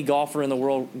 20 golfer in the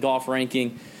world golf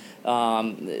ranking.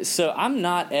 So I'm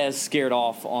not as scared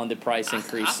off on the price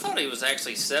increase. I thought he was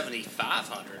actually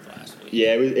 $7,500 last week.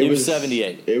 Yeah, it was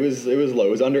 78. It was low. It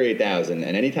was under 8,000.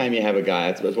 And anytime you have a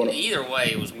guy, that's one of, either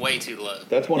way, it was way too low.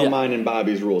 That's one of mine and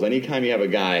Bobby's rules. Anytime you have a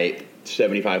guy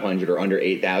 7,500 or under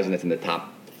 8,000 that's in the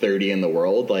top 30 in the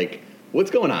world, like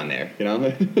what's going on there? You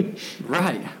know?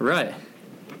 Right.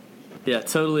 Yeah,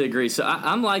 totally agree. So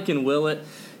I'm liking Willett.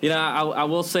 You know, I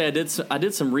will say I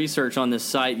did some research on this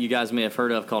site you guys may have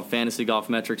heard of called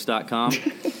fantasygolfmetrics.com.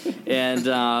 And,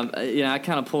 I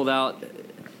kind of pulled out,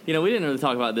 we didn't really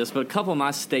talk about this, but a couple of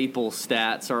my staple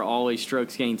stats are always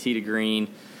strokes gained tee to green.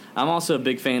 I'm also a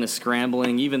big fan of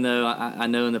scrambling, even though I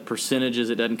know in the percentages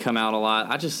it doesn't come out a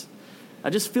lot. I just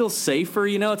feel safer,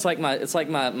 It's like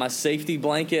my safety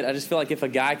blanket. I just feel like if a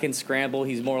guy can scramble,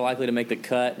 he's more likely to make the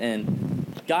cut.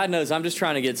 And God knows I'm just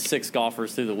trying to get 6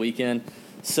 golfers through the weekend.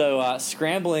 So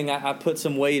scrambling, I put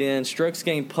some weight in, strokes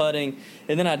gained putting,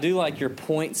 and then I do like your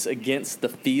points against the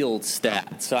field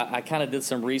stat. So I kind of did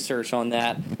some research on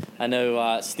that. I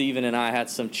know Steven and I had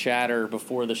some chatter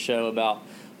before the show about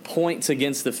points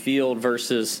against the field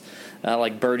versus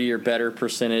like birdie or better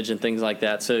percentage and things like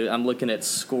that. So I'm looking at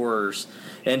scorers.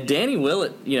 And Danny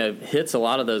Willett, hits a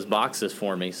lot of those boxes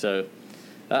for me. So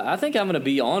I think I'm going to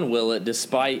be on Willett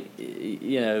despite,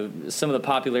 some of the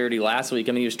popularity last week.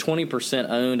 I mean, he was 20%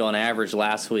 owned on average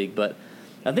last week, but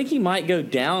I think he might go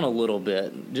down a little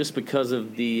bit just because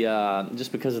of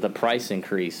the price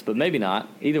increase, but maybe not.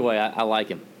 Either way, I like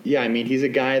him. Yeah, I mean, he's a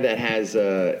guy that has,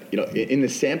 in the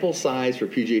sample size for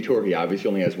PGA Tour, he obviously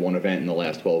only has one event in the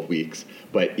last 12 weeks.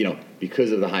 But,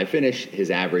 because of the high finish,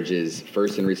 his average is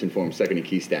first in recent form, second in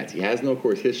key stats. He has no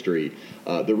course history.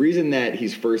 The reason that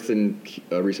he's first in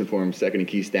recent form, second in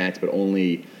key stats, but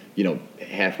only,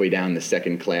 halfway down the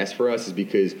second class for us is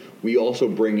because we also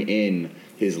bring in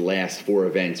his last 4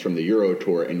 events from the Euro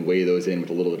Tour and weigh those in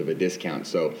with a little bit of a discount.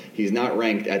 So he's not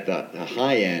ranked at the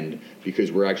high end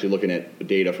because we're actually looking at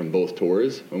data from both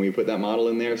tours when we put that model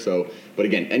in there. So, but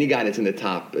again, any guy that's in the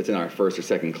top, that's in our first or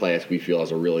second class, we feel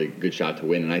has a really good shot to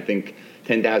win. And I think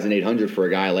 10,800 for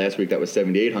a guy last week that was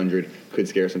 7,800 could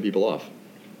scare some people off.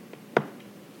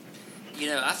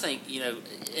 I think,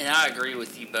 and I agree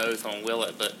with you both on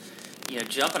Willett, but,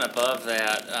 jumping above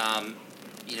that,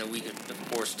 we could,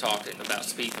 of course, talk about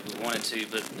Spieth if we wanted to,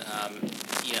 but,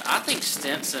 I think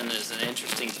Stenson is an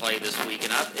interesting play this week.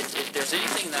 And if there's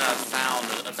anything that I've found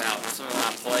about some of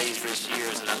my plays this year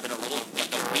is that I've been a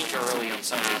week early on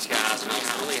some of these guys, and I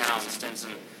was really high on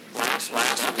Stenson last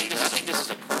week. I think this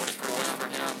is a perfect course for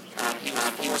him.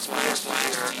 He was last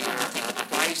year. I think the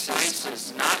price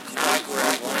is not quite where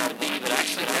I want him to be, but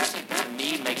actually that, to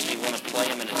me, makes me want to play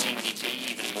him in a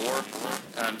GPP even more.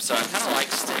 So I kind of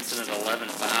like Stenson at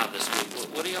 11.5 this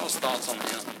week. What are y'all's thoughts on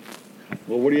him?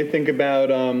 Well, what do you think about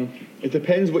it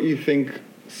depends what you think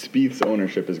Spieth's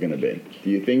ownership is going to be. Do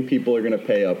you think people are going to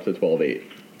pay up to 12.8?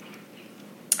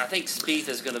 I think Spieth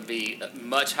is going to be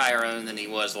much higher owned than he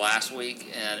was last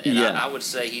week, and I would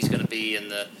say he's going to be in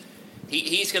the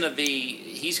he's going to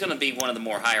be one of the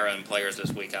more higher owned players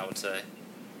this week. I would say.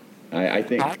 I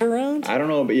think higher owned? I don't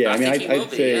know, but yeah,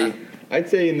 I'd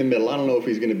say in the middle. I don't know if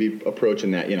he's going to be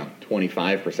approaching that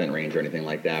 25% range or anything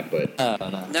like that, but no.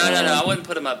 I wouldn't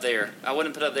put him up there.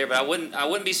 But I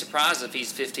wouldn't be surprised if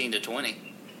he's 15 to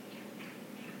 20.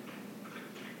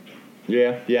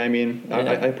 Yeah. I mean,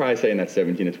 I'd probably say in that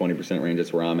 17 to 20% range.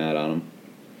 That's where I'm at on him.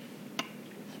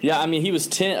 Yeah, I mean, he was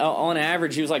 10 on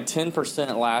average. He was like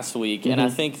 10% last week, and I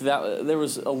think that there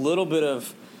was a little bit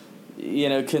of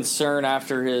concern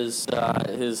after his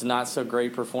not so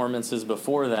great performances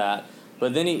before that.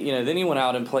 But then he went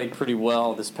out and played pretty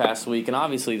well this past week, and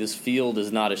obviously this field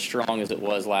is not as strong as it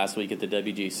was last week at the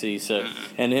WGC. So,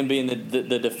 and him being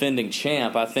the defending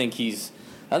champ, I think he's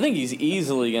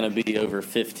easily going to be over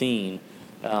 15.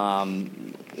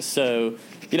 So,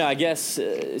 I guess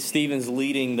Steven's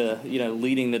leading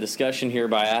the discussion here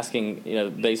by asking,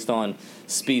 based on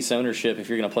Spieth's ownership, if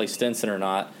you're going to play Stenson or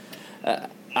not.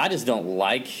 I just don't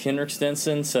like Henrik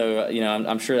Stenson, so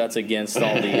I'm sure that's against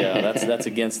all the that's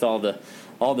against all the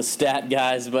stat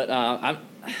guys. But I'll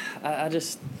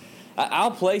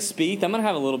play Spieth. I'm going to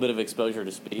have a little bit of exposure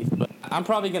to Spieth, but I'm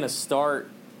probably going to start.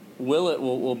 Willett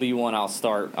will be one I'll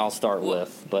start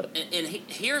with. But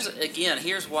here's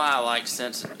why I like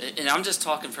Stenson, and I'm just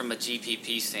talking from a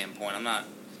GPP standpoint. I'm not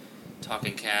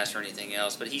talking cash or anything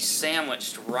else. But he's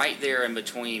sandwiched right there in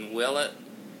between Willett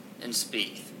and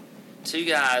Spieth. two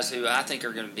guys who I think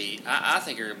are going to be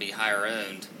higher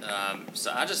owned.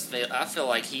 So I feel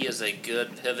like he is a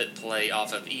good pivot play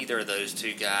off of either of those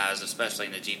two guys, especially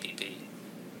in the GPP.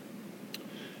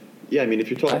 Yeah, I mean, if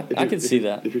you're talking, I can see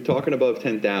that. If you're talking above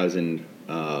 10,000,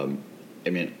 I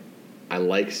mean, I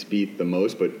like Spieth the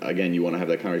most, but again, you want to have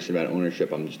that conversation about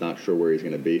ownership. I'm just not sure where he's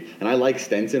going to be, and I like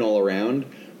Stenson all around,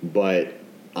 but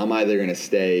I'm either going to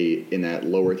stay in that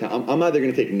lower town. I'm either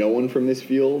going to take no one from this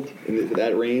field in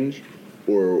that range,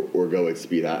 or go with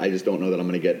Spieth. I just don't know that I'm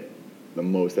going to get the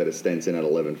most out of Stenson at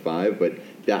 11.5. But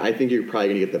yeah, I think you're probably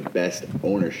going to get the best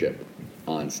ownership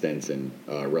on Stenson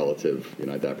relative,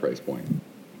 at that price point.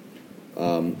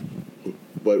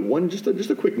 But just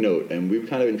a quick note, and we've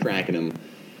kind of been tracking him.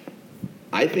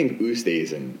 I think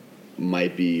Oosthuizen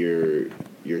might be your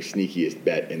sneakiest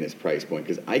bet in this price point,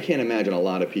 because I can't imagine a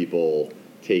lot of people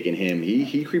taking him.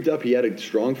 He creeped up. He had a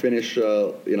strong finish,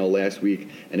 last week.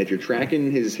 And if you're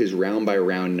tracking his round by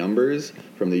round numbers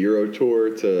from the Euro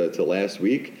Tour to last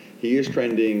week, he is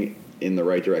trending in the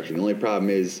right direction. The only problem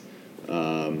is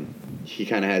he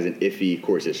kind of has an iffy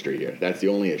course history here. That's the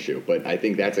only issue. But I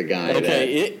think that's a guy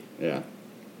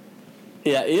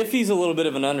Yeah, iffy's a little bit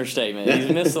of an understatement.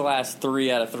 He's missed the last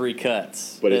 3 out of 3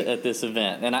 cuts at this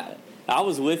event, and I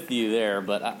was with you there,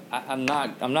 but I'm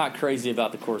not crazy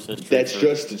about the course history. That's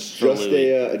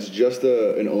just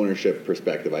an ownership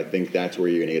perspective. I think that's where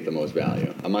you're going to get the most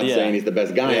value. I'm not saying he's the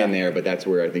best guy in there, but that's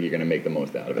where I think you're going to make the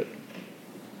most out of it.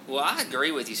 Well, I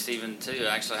agree with you, Stephen, too.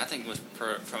 Actually, I think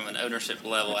from an ownership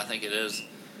level, I think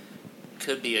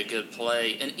could be a good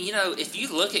play. And if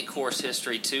you look at course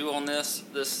history too on this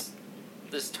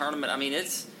tournament, I mean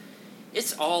it's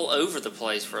all over the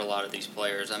place for a lot of these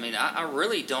players. I mean, I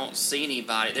really don't see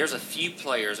anybody. There's a few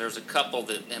players. There's a couple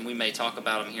that, and we may talk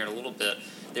about them here in a little bit,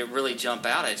 that really jump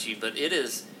out at you. But it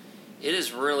is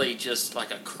really just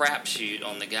like a crapshoot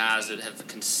on the guys that have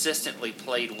consistently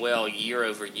played well year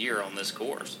over year on this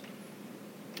course.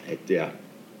 Yeah.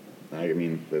 I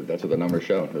mean, that's what the numbers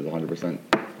show. There's 100%.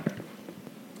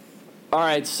 All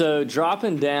right, so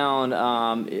dropping down,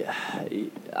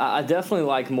 I definitely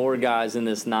like more guys in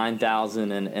this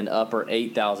 $9,000 and upper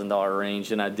 $8,000 range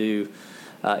than I do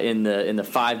in the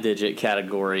 5-digit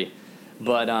category.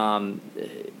 But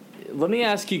let me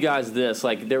ask you guys this: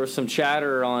 like, there was some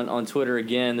chatter on Twitter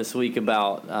again this week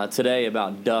today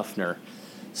about Duffner.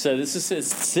 So this is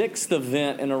his 6th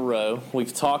event in a row.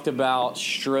 We've talked about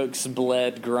strokes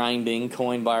bled grinding,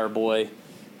 coined by our boy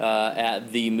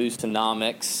at the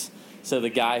Moosenomics. So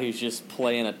the guy who's just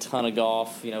playing a ton of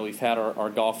golf. We've had our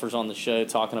golfers on the show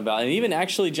talking about, and even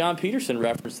actually John Peterson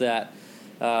referenced that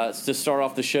to start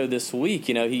off the show this week.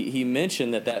 He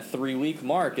mentioned that 3-week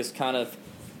mark is kind of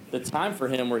the time for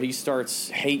him where he starts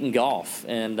hating golf.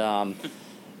 And,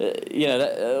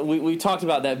 we talked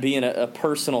about that being a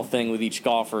personal thing with each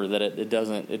golfer, that it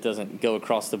doesn't go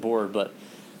across the board. But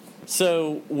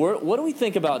so what do we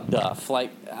think about Duff? Like,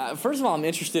 first of all, I'm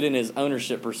interested in his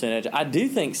ownership percentage. I do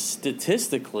think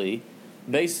statistically,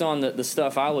 based on the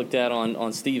stuff I looked at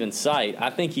on Steven's site, I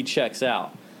think he checks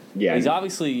out. Yeah, he's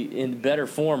obviously in better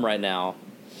form right now.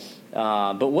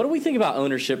 But what do we think about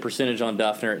ownership percentage on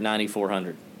Duffner at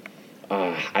 9,400?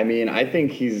 I mean, I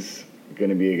think he's going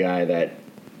to be a guy that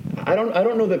I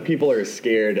don't know that people are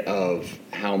scared of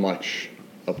how much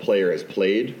a player has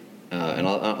played. And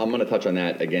I'm going to touch on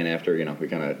that again after, we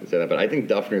kind of say that. But I think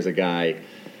Duffner's a guy,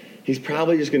 he's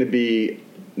probably just going to be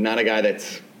not a guy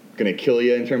that's going to kill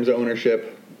you in terms of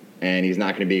ownership, and he's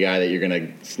not going to be a guy that you're going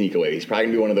to sneak away. He's probably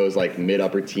going to be one of those, like,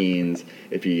 mid-upper teens.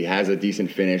 If he has a decent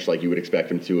finish, like you would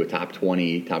expect him to, a top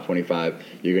 20, top 25,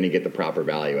 you're going to get the proper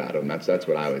value out of him. That's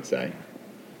what I would say.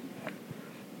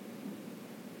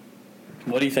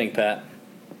 What do you think, Pat?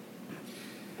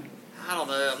 I don't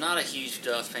know. I'm not a huge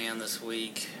Duff fan this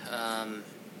week. I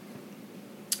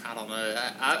don't know.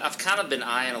 I've kind of been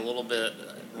eyeing a little bit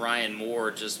Ryan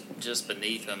Moore just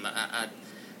beneath him. I'd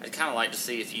kind of like to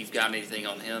see if you've got anything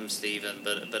on him, Steven.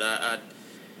 But I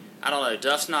don't know.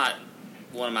 Duff's not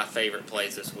one of my favorite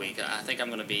plays this week. I think I'm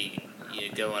going to be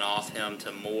going off him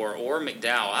to Moore or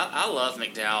McDowell. I love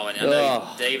McDowell, and I know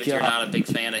David, you're not a big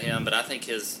fan of him, but I think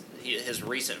his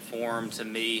recent form to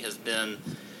me has been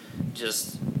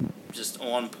just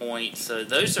on point. So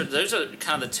those are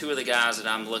kind of the two of the guys that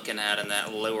I'm looking at in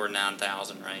that lower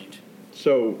 9,000 range.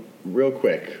 So real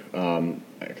quick,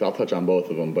 'cause I'll touch on both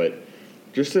of them, but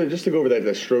just to go over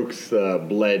the strokes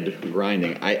bled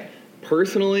grinding. I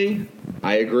personally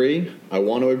agree. I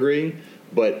want to agree,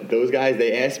 but those guys,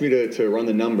 they asked me to run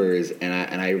the numbers, and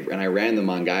I ran them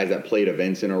on guys that played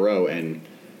events in a row, and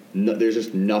there's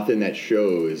just nothing that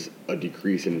shows a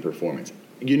decrease in performance.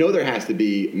 There has to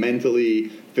be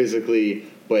mentally, physically,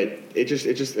 But it's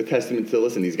just a testament to,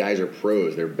 listen, these guys are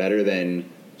pros. They're better than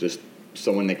just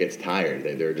someone that gets tired.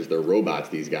 They're robots,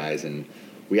 these guys. And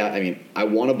I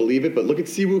want to believe it, but look at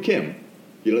Siwoo Kim.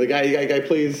 You know, the guy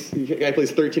plays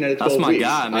 13 out of 12 That's my weeks.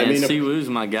 guy, man. Siwoo's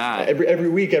my guy. Every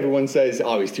week, everyone says,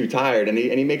 "Oh, he's too tired," and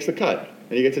he makes the cut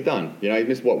and he gets it done. You know, he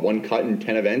missed one cut in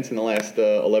 10 events in the last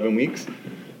 11 weeks,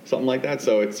 something like that.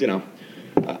 So it's, you know,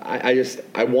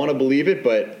 I want to believe it,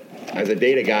 but as a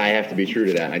data guy, I have to be true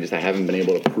to that. I haven't been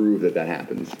able to prove that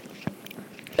happens.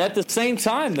 At the same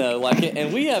time, though,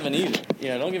 and we haven't either. You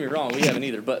know, don't get me wrong, we haven't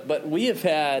either. But we have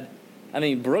had. I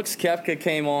mean, Brooks Koepka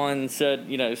came on and said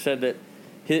that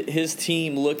his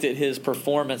team looked at his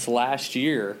performance last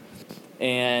year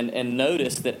and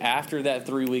noticed that after that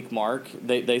 3-week mark,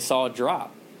 they saw a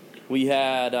drop. We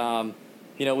had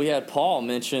Paul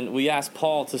mention. We asked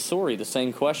Paul Tesori the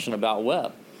same question about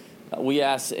Webb. We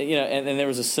asked, and there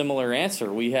was a similar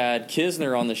answer. We had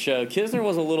Kisner on the show. Kisner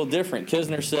was a little different.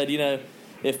 Kisner said,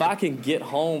 if I can get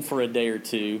home for a day or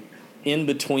two in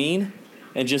between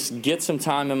and just get some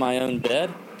time in my own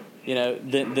bed,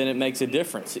 then it makes a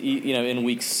difference, in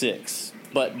week 6.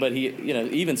 But he,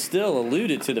 even still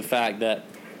alluded to the fact that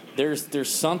there's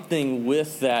something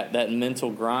with that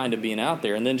mental grind of being out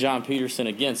there. And then John Peterson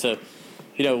again. So,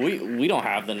 we don't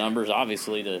have the numbers,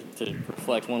 obviously, to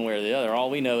reflect one way or the other. All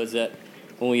we know is that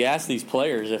when we ask these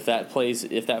players if that plays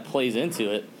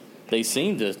into it, they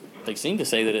seem to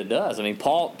say that it does. I mean,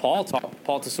 Paul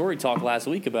Tesori talked last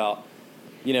week about,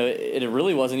 it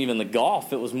really wasn't even the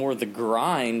golf. It was more the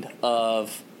grind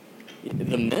of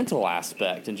the mental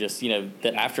aspect, and just,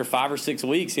 that after 5 or 6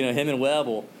 weeks, him and Webb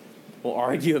will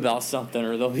argue about something,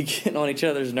 or they'll be getting on each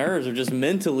other's nerves, or just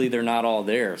mentally they're not all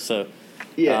there. So,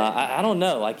 yeah, I don't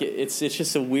know. Like, it's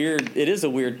just it is a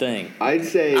weird thing. I'd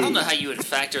say, I don't know how you would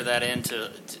factor that into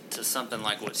to something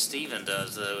like what Steven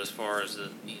does, though, as far as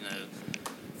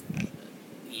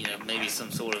maybe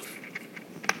some sort of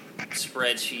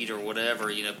spreadsheet or whatever,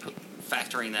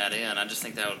 factoring that in. I just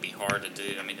think that would be hard to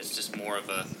do. I mean, it's just more of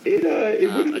a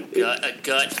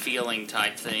gut feeling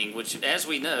type thing, which, as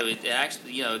we know, it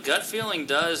actually, gut feeling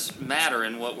does matter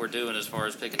in what we're doing as far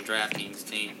as picking DraftKings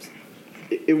teams.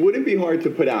 It wouldn't be hard to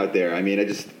put out there. I mean,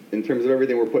 in terms of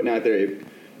everything we're putting out there,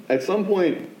 at some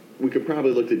point we could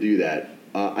probably look to do that.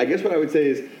 I guess what I would say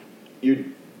is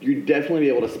you'd definitely be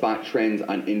able to spot trends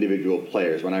on individual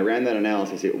players. When I ran that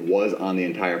analysis, it was on the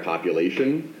entire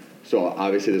population. So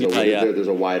obviously there's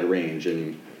a wide range,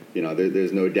 and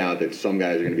there's no doubt that some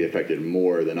guys are going to be affected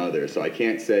more than others. So I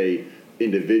can't say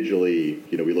individually,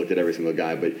 we looked at every single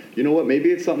guy, but you know what?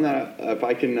 Maybe it's something that if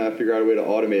I can figure out a way to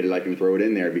automate it, I can throw it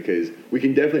in there, because we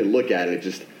can definitely look at it.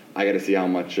 Just I got to see how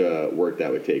much work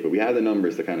that would take. But we have the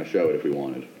numbers to kind of show it if we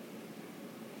wanted.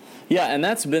 Yeah, and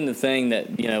that's been the thing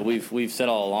that we've said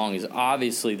all along, is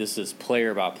obviously this is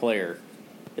player by player.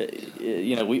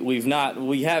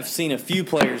 We have seen a few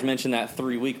players mention that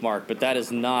 3-week mark, but that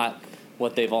is not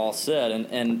what they've all said,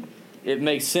 and it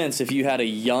makes sense if you had a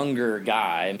younger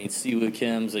guy. I mean, Siwoo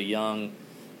Kim's a young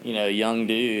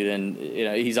dude, and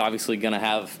he's obviously going to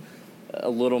have a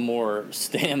little more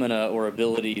stamina or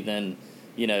ability than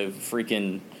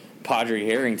freaking Padre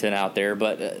Harrington out there,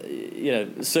 but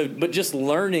but just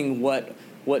learning what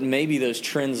maybe those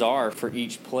trends are for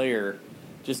each player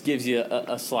just gives you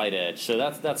a slight edge. So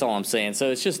that's all I'm saying. So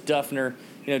it's just Duffner.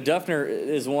 Duffner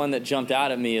is one that jumped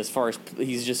out at me as far as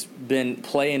he's just been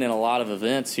playing in a lot of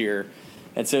events here,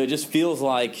 and so it just feels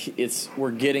like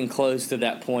we're getting close to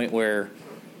that point where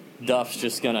Duff's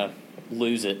just gonna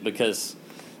lose it, because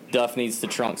Duff needs to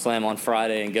trunk slam on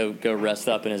Friday and go rest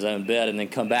up in his own bed, and then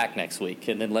come back next week,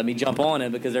 and then let me jump on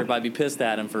him because everybody be pissed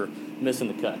at him for missing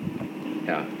the cut.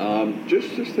 Yeah.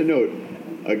 Just to note,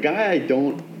 a guy I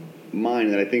don't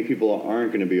mind that I think people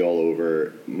aren't going to be all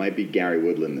over might be Gary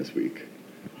Woodland this week.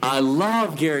 I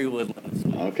love Gary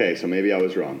Woodland. Okay, so maybe I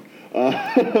was wrong.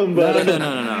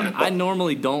 No. I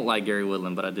normally don't like Gary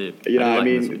Woodland, but I do.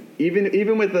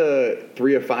 Even with the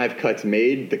 3 of 5 cuts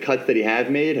made, the cuts that he has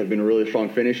made have been really strong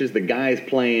finishes. The guy is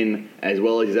playing as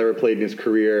well as he's ever played in his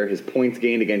career. His points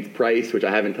gained against Price, which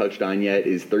I haven't touched on yet,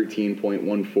 is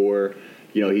 13.14.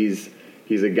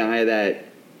 He's a guy that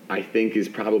I think is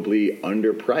probably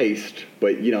underpriced,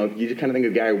 but you just kind of think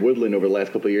of Gary Woodland over the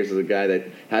last couple of years as a guy that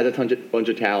has a bunch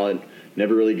of talent,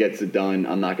 never really gets it done.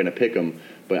 I'm not going to pick him,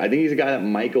 but I think he's a guy that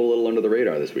might go a little under the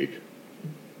radar this week.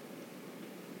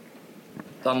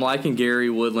 I'm liking Gary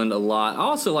Woodland a lot. I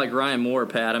also like Ryan Moore,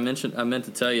 Pat. I meant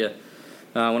to tell you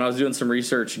when I was doing some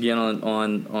research again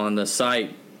on the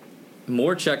site.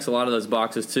 Moore checks a lot of those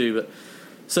boxes too, but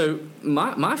So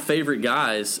my favorite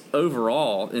guys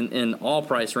overall in all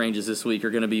price ranges this week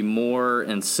are going to be Moore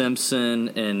and Simpson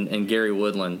and Gary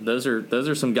Woodland. Those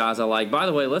are some guys I like. By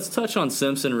the way, let's touch on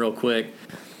Simpson real quick.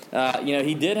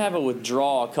 He did have a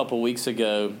withdrawal a couple weeks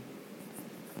ago,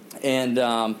 and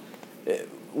I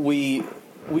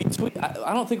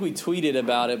don't think we tweeted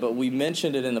about it, but we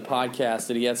mentioned it in the podcast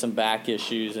that he had some back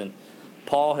issues, and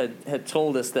Paul had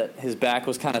told us that his back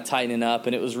was kind of tightening up,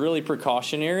 and it was really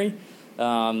precautionary.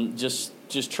 Just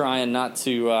trying not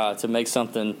to make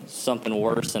something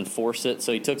worse and force it.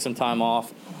 So he took some time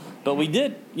off, but we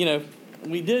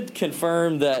did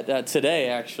confirm that today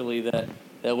actually that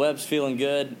Webb's feeling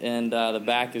good and the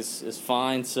back is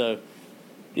fine. So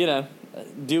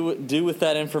do with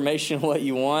that information what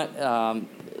you want.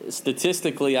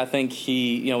 Statistically, I think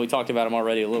we talked about him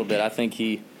already a little bit. I think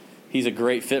he's a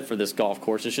great fit for this golf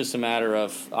course. It's just a matter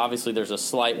of, obviously there's a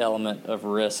slight element of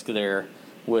risk there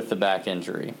with the back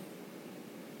injury.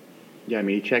 Yeah, I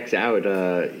mean, he checks out.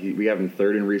 We have him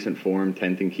third in recent form,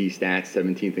 10th in key stats,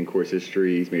 17th in course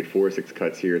history. He's made 4 or 6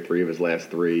 cuts here, 3 of his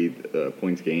last 3.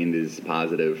 Points gained is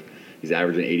positive. He's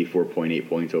averaging 84.8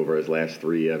 points over his last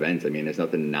 3 events. I mean, there's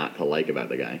nothing not to like about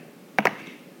the guy.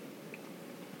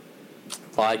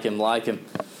 Like him.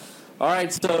 All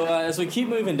right, so as we keep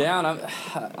moving down,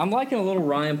 I'm liking a little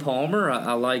Ryan Palmer.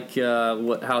 I like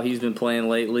how he's been playing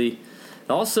lately.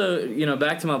 Also,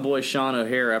 back to my boy Sean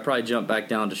O'Hare. I probably jump back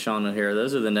down to Sean O'Hare.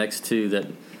 Those are the next 2 that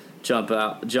jump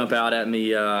out at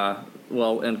me. And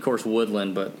of course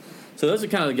Woodland. But so those are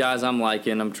kind of the guys I'm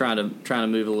liking. I'm trying to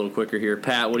move a little quicker here.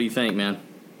 Pat, what do you think, man?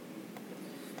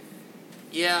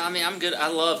 Yeah, I mean, I'm good. I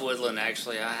love Woodland,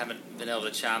 actually. I haven't been able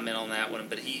to chime in on that one,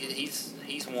 but he's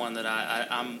one that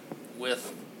I'm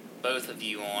with both of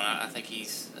you on. I think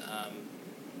he's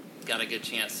got a good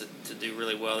chance to do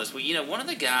really well this week. One of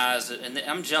the guys, and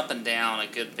I'm jumping down a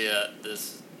good bit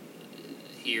this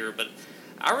here, but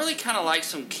I really kind of like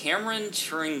some Cameron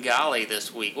Tringali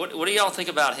this week. What do y'all think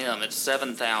about him at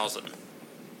 7,000?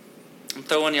 I'm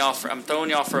throwing y'all for a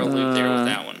loop there with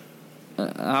that one.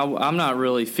 I'm not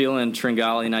really feeling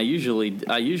Tringali, and I usually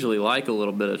like a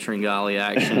little bit of Tringali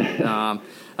action.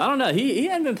 I don't know. He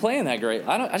hadn't been playing that great.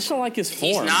 I just don't like his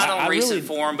form. He's not on recent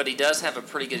form, but he does have a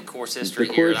pretty good course history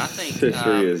the here. Course and I think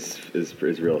history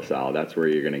is real solid. That's where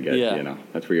you're going to get.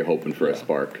 That's where you're hoping for a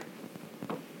spark.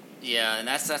 Yeah, and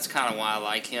that's kind of why I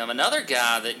like him. Another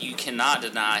guy that you cannot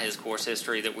deny his course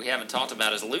history that we haven't talked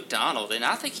about is Luke Donald, and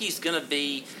I think he's going to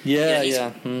be.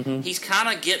 He's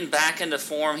kind of getting back into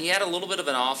form. He had a little bit of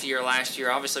an off year last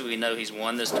year. Obviously, we know he's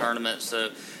won this tournament, so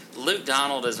Luke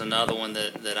Donald is another one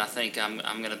that I think I'm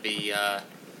going to be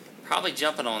probably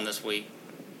jumping on this week.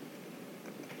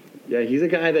 Yeah, he's a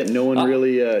guy that no one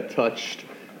really touched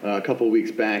a couple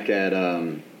weeks back at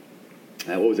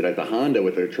the Honda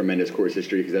with a tremendous course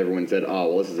history because everyone said, oh,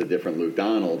 well, this is a different Luke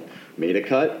Donald. Made a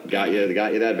cut, got you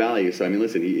that value. So, I mean,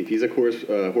 listen, if he's a horse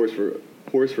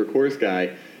for course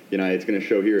guy, it's going to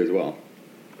show here as well.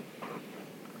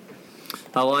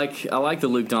 I like the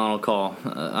Luke Donald call.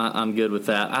 I'm good with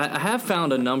that. I have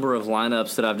found a number of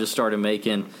lineups that I've just started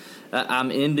making.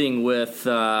 I'm ending with,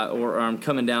 or I'm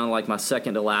coming down like my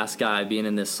second to last guy being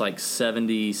in this like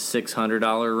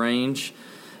 $7,600 range,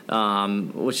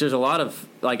 which there's a lot of,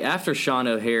 like after Sean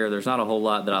O'Hare, there's not a whole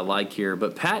lot that I like here.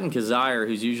 But Patton Kazire,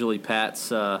 who's usually Pat's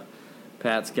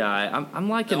guy, I'm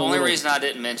liking. The only reason I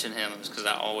didn't mention him is because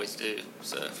I always do.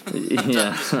 So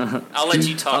yeah, I'll let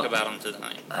you talk about him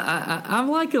tonight. I'm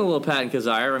liking a little Patton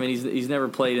Kazire. I mean, he's never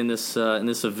played in this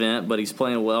event, but he's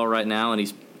playing well right now, and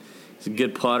he's a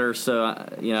good putter. So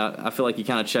I feel like he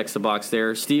kind of checks the box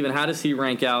there. Steven, how does he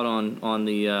rank out on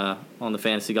the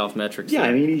fantasy golf metrics? Yeah,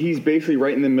 I mean, he's basically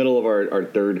right in the middle of our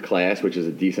third class, which is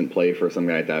a decent play for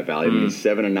something like that value. I mean, he's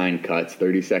 7 of 9 cuts,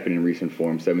 32nd in recent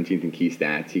form, 17th in key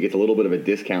stats. He gets a little bit of a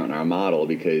discount in our model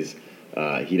because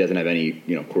he doesn't have any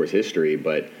course history,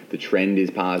 but the trend is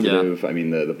positive. Yeah. I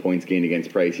mean, the points gained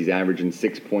against price, he's averaging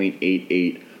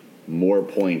 6.88 more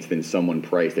points than someone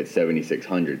priced at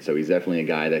 7,600. So he's definitely a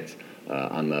guy that's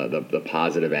on the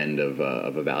positive end of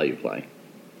a value play.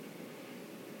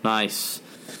 Nice.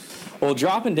 Well,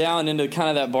 dropping down into kind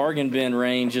of that bargain bin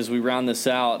range as we round this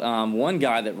out, one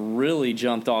guy that really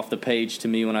jumped off the page to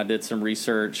me when I did some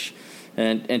research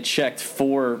and checked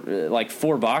four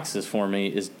boxes for me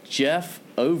is Jeff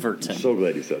Overton. I'm so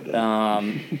glad you said that.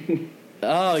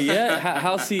 Oh yeah,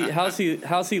 how's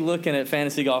he looking at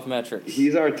fantasy golf metrics?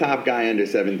 He's our top guy under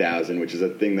 7,000, which is a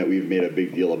thing that we've made a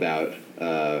big deal about.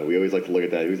 We always like to look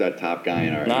at that. Who's that top guy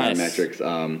in our metrics?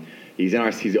 He's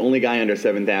the only guy under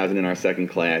 7,000 in our second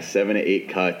class. 7 to 8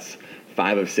 cuts,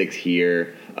 5 of 6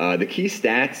 here. The key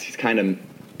stats, he's kind of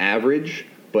average.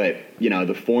 But,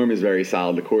 the form is very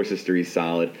solid. The course history is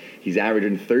solid. He's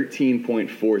averaging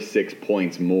 13.46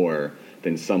 points more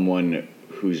than someone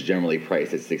who's generally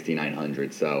priced at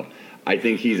 6,900. So I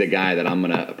think he's a guy that I'm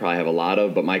going to probably have a lot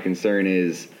of. But my concern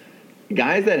is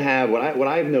guys that have what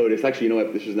I've noticed. Actually, you know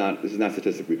what? This is not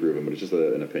statistically proven, but it's just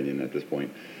an opinion at this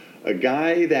point. A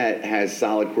guy that has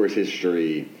solid course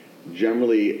history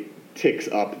generally ticks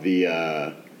up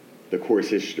the course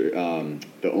history,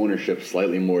 the ownership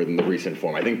slightly more than the recent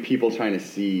form. I think people trying to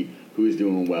see who's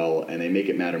doing well, and they make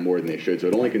it matter more than they should. So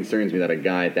it only concerns me that a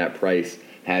guy at that price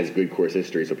has good course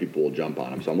history, so people will jump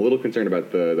on him. So I'm a little concerned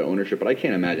about the ownership, but I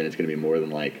can't imagine it's going to be more than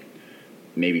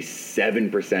maybe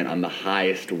 7% on the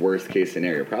highest worst case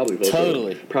scenario. Probably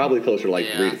closer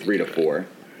to 3 to 4.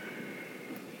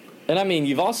 And I mean,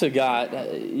 you've also got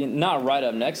not right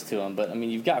up next to him, but I mean,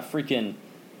 you've got freaking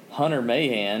Hunter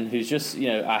Mahan, who's just,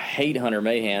 I hate Hunter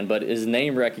Mahan, but his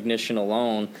name recognition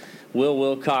alone, Will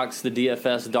Wilcox, the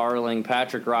DFS darling,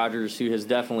 Patrick Rogers, who has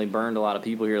definitely burned a lot of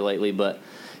people here lately, but,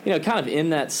 kind of in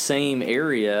that same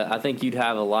area, I think you'd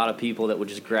have a lot of people that would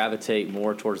just gravitate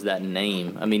more towards that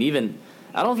name. I mean,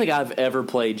 I don't think I've ever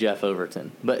played Jeff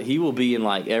Overton, but he will be in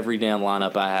every damn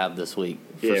lineup I have this week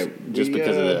because of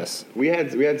this. We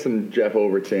had some Jeff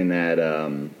Overton at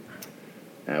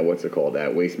what's it called,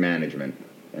 at Waste Management.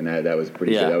 And that was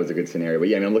pretty good. That was a good scenario. But,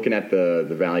 I'm looking at the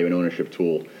value and ownership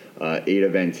tool. 8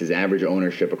 events, his average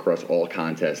ownership across all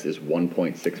contests is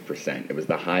 1.6%. It was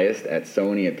the highest at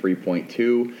Sony at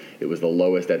 3.2. It was the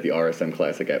lowest at the RSM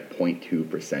Classic at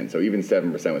 0.2%. So even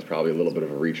 7% was probably a little bit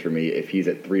of a reach for me. If he's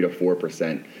at 3 to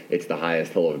 4%, it's the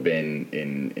highest he'll have been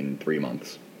in 3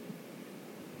 months.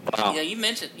 Wow. You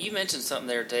mentioned something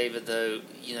there, David, though,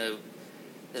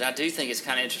 that I do think is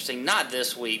kind of interesting. Not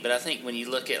this week, but I think when you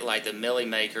look at the Millie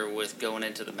Maker with going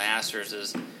into the Masters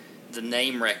is the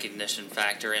name recognition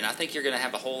factor, and I think you're going to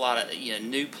have a whole lot of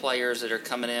new players that are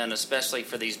coming in, especially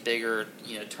for these bigger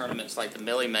tournaments like the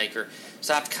Millie Maker.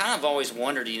 So I've kind of always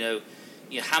wondered,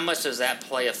 how much does that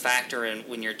play a factor in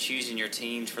when you're choosing your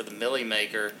teams for the Millie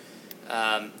Maker?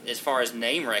 As far as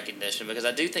name recognition, because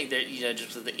I do think that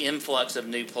just the influx of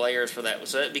new players for that,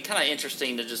 so it'd be kind of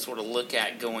interesting to just sort of look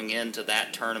at going into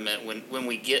that tournament when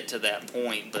we get to that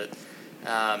point. But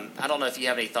I don't know if you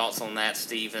have any thoughts on that,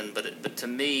 Stephen. But to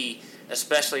me,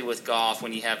 especially with golf,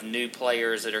 when you have new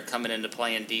players that are coming into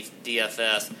playing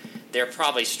DFS, they're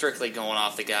probably strictly going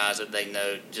off the guys that they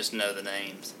know the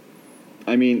names.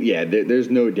 I mean, yeah, there's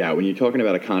no doubt when you're talking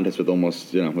about a contest with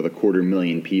almost with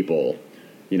 250,000 people.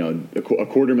 A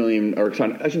 250,000, or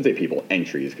I shouldn't say people,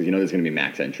 entries, because there's going to be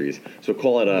max entries. So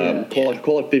call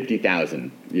it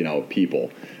 50,000,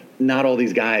 people. Not all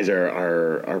these guys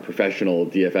are professional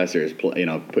DFSers,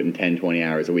 putting 10, 20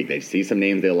 hours a week. They see some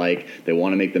names they like. They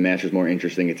want to make the Masters more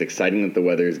interesting. It's exciting that the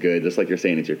weather is good. Just like you're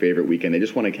saying, it's your favorite weekend. They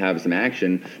just want to have some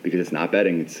action because it's not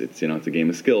betting. It's it's a game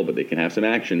of skill, but they can have some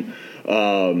action.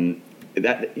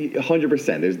 That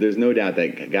 100%. There's no doubt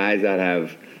that guys that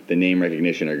have the name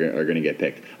recognition are going to get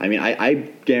picked. I mean, I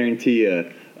guarantee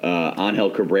you Angel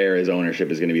Cabrera's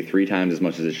ownership is going to be 3 times as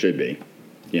much as it should be.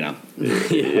 And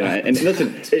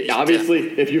listen,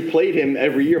 obviously, if you've played him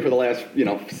every year for the last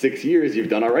 6 years, you've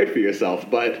done all right for yourself.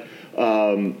 But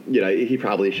he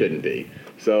probably shouldn't be.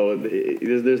 So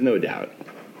there's no doubt.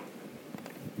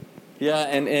 Yeah,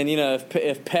 and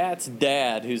if Pat's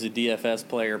dad, who's a DFS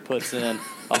player, puts in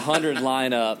 100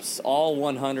 lineups, all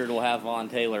 100 will have Von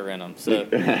Taylor in them. So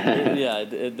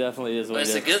it definitely is.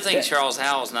 It's a good thing Charles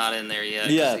Howell's not in there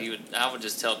yet. Yeah, I would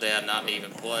just tell Dad not to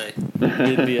even play.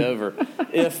 It'd be over.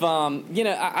 If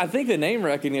I think the name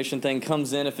recognition thing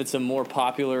comes in if it's a more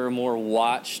popular, more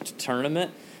watched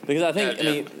tournament, because I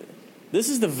think this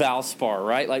is the Valspar,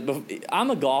 right?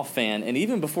 I'm a golf fan, and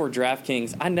even before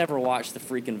DraftKings, I never watched the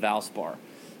freaking Valspar.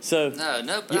 So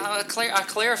no, but I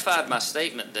clarified my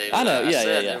statement, David. I know, I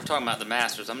said we're talking about the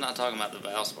Masters. I'm not talking about the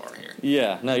Valspar here.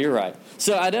 Yeah, no, you're right.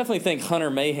 So I definitely think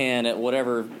Hunter Mahan at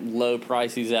whatever low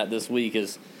price he's at this week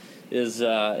is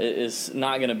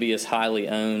not going to be as highly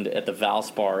owned at the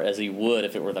Valspar as he would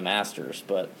if it were the Masters.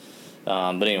 But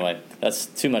anyway, that's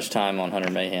too much time on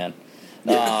Hunter Mahan.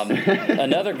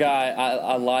 Another guy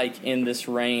I like in this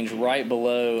range right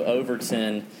below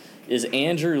Overton is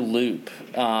Andrew Loop.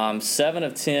 7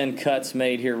 of 10 cuts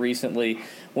made here recently.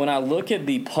 When I look at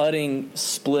the putting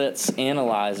splits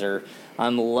analyzer,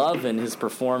 I'm loving his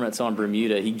performance on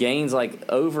Bermuda. He gains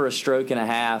over a stroke and a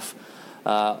half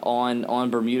on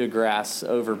Bermuda grass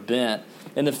over bent.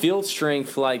 And the field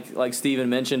strength, like Steven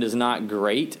mentioned, is not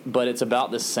great, but it's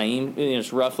about the same.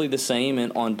 It's roughly the same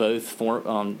on both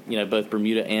both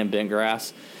Bermuda and bent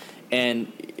grass.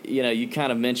 And you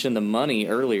kind of mentioned the money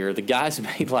earlier. The guy's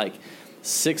made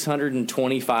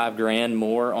 $625,000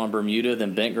 more on Bermuda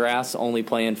than Bentgrass, only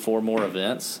playing 4 more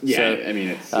events. Yeah, so, I mean,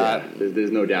 it's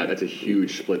there's no doubt that's a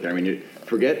huge split there. I mean,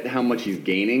 forget how much he's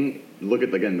gaining. Look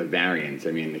at, again, the variance.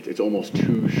 I mean, it's almost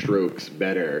 2 strokes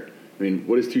better. I mean,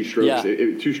 what is 2 strokes?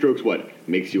 Yeah. 2 strokes, what,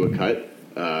 makes you a cut?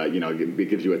 It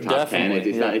gives you a top 10.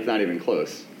 It's not even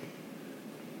close.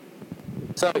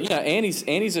 So,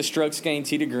 Andy's a strokes gained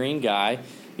tee to green guy.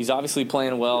 He's obviously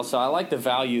playing well, so I like the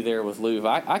value there with Louv.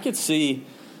 I could see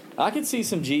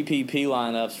some GPP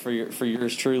lineups for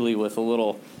yours truly with a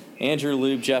little Andrew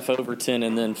Louv, Jeff Overton,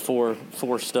 and then four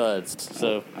studs.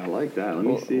 So I like that. Let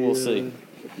me see. We'll see.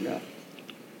 Yeah,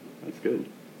 that's good.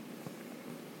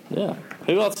 Yeah.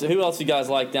 Who else you guys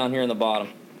like down here in the bottom?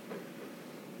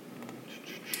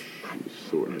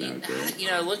 Sorting it out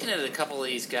there. Looking at a couple of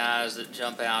these guys that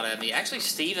jump out at me. Actually,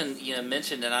 Steven,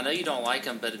 mentioned, and I know you don't like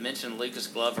him, but mentioned Lucas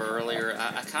Glover earlier.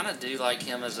 I kind of do like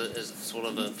him as sort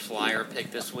of a flyer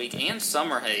pick this week. And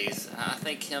Summerhays, I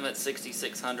think him at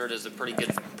 6,600 is a pretty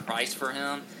good price for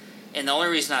him. And the only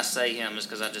reason I say him is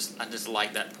because I just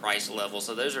like that price level.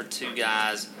 So those are 2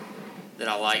 guys that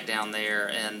I like down there,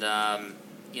 and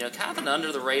kind of an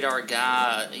under-the-radar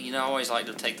guy. I always like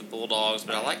to take the Bulldogs,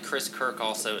 but I like Chris Kirk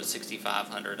also at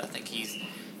 6,500. I think he's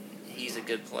a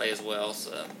good play as well.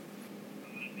 So,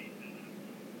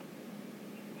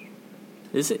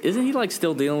 Isn't he like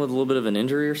still dealing with a little bit of an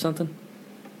injury or something?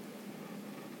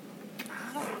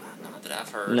 Not that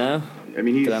I've heard. No. I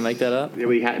mean, did I make that up?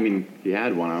 Yeah, he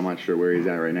had one. I'm not sure where he's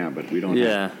at right now, but we don't.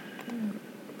 Yeah.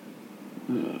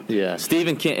 Yeah,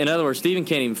 Steven can't. In other words, Steven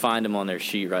can't even find him on their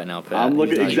sheet right now, Pat. I'm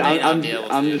looking. I'm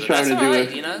just trying to do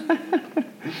it.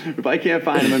 If I can't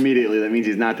find him immediately, that means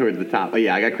he's not towards the top. Oh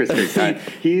yeah, I got Chris Kirk.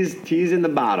 He's in the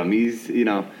bottom. He's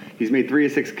made 3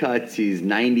 of 6 cuts. He's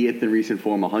 90th in recent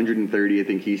form, 130th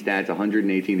in key stats,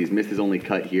 118. He's missed his only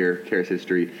cut here. Cares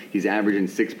history. He's averaging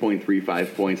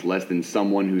 6.35 points less than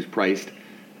someone who's priced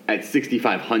at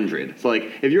 6,500. So,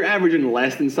 like, if you're averaging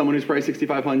less than someone who's priced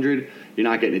 6,500, you're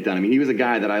not getting it done. I mean, he was a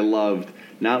guy that I loved,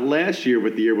 not last year,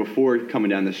 but the year before coming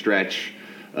down the stretch.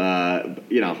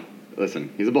 Listen,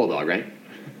 he's a Bulldog, right?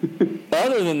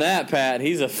 Other than that, Pat,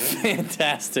 he's a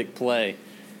fantastic play.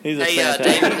 He's a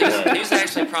David, who's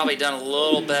actually probably done a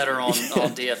little better on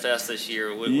DFS this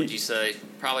year, would you say?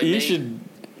 Probably me?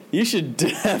 You should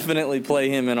definitely play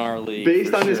him in our league.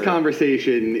 Based on this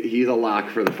conversation, he's a lock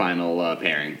for the final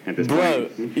pairing at this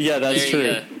point. Bro, yeah, that's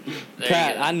true.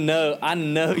 Pat, I know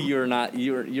you're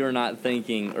not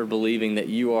thinking or believing that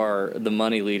you are the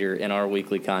money leader in our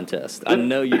weekly contest. I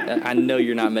know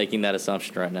you're not making that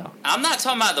assumption right now. I'm not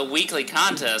talking about the weekly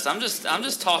contest. I'm just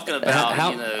talking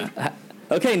about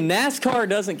Okay, NASCAR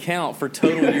doesn't count for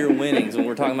total year winnings when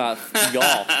we're talking about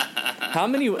golf. How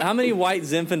many white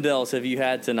Zinfandels have you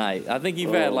had tonight? I think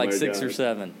you've had like 6 or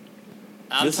 7.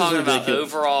 I'm talking about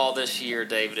overall this year,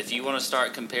 David. If you want to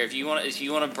start compare, if you want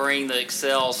to bring the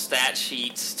Excel stat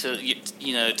sheets to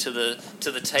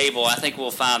the table, I think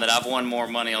we'll find that I've won more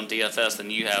money on DFS than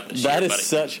you have this year. That is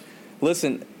such.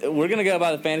 Listen, we're going to go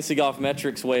by the Fantasy Golf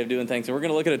Metrics way of doing things, and we're going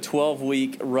to look at a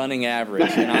 12-week running average,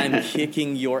 and I'm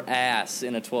kicking your ass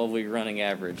in a 12-week running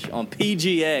average on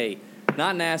PGA,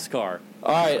 not NASCAR.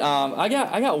 All right, I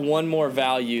got one more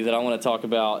value that I want to talk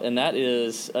about, and that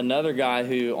is another guy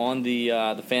who on the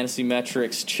Fantasy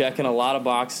Metrics checking a lot of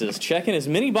boxes, checking as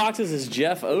many boxes as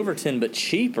Jeff Overton, but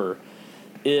cheaper,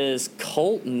 is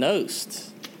Colt Knost.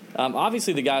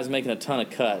 Obviously, the guy's making a ton of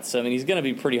cuts. So, I mean, he's going to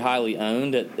be pretty highly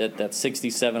owned at that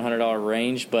 $6,700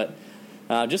 range. But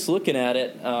just looking at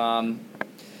it,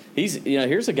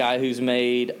 here's a guy who's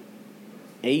made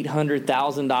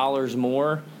 $800,000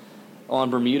 more on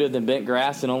Bermuda than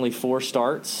Bentgrass in only 4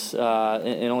 starts,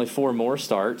 and only 4 more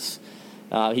starts.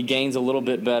 He gains a little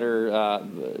bit better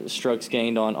strokes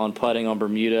gained on putting on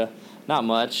Bermuda. Not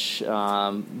much,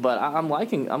 but I'm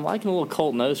liking a little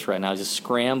Colt Knost right now. He's a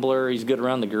scrambler. He's good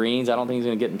around the greens. I don't think he's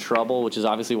going to get in trouble, which is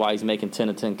obviously why he's making 10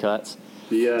 of 10 cuts.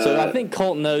 So I think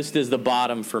Colt Knost is the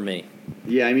bottom for me.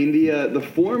 Yeah, I mean the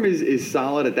form is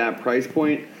solid at that price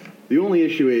point. The only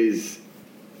issue is,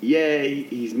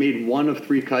 he's made 1 of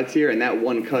 3 cuts here, and that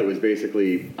 1 cut was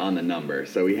basically on the number.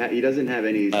 So he doesn't have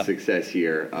any success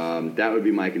here. That would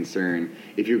be my concern.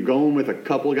 If you're going with a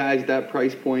couple guys at that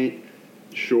price point,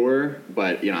 sure,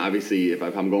 but obviously, if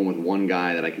I'm going with one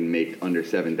guy that I can make under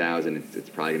 7,000, it's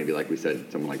probably going to be, like we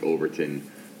said, someone like Overton.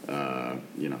 But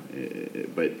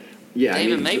yeah,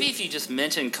 David, maybe if you just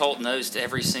mention Colt Knost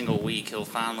every single week, he'll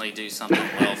finally do something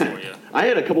well for you. I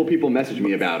had a couple people message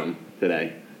me about him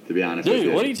today, to be honest.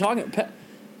 Dude, what are you talking?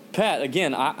 Pat,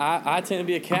 again, I tend to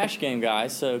be a cash game guy,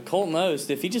 so Colt Knost,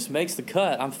 if he just makes the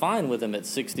cut, I'm fine with him at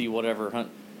 60 whatever.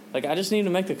 Like, I just need to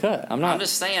make the cut. I'm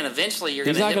just saying, eventually you're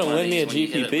going to to hit one win me a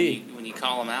GPP when you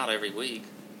call them out every week.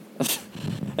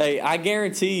 Hey, I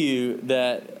guarantee you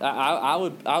that I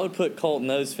would put Colton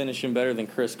Nose finishing better than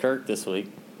Chris Kirk this week.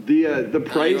 The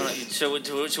price. Should we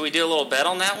do a little bet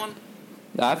on that one?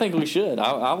 I think we should.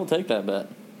 I will take that bet.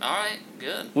 All right,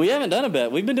 good. We haven't done a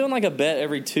bet. We've been doing like a bet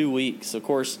every 2 weeks. Of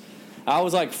course, I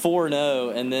was like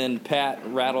 4-0, and then Pat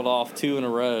rattled off 2 in a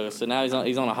row. So now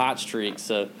he's on a hot streak.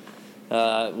 So,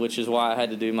 which is why I had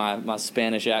to do my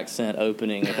Spanish accent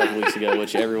opening a couple weeks ago,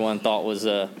 which everyone thought was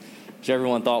the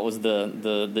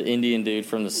Indian dude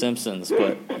from The Simpsons.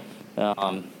 But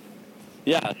I'll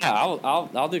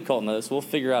do Colton Nose. We'll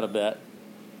figure out a bet.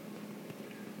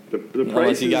 The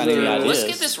price you got any ideas. Let's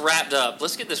get this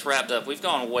wrapped up. We've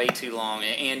gone way too long,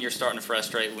 and you're starting to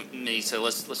frustrate me. So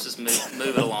let's just move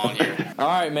it along here. All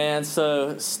right, man.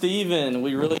 So Steven,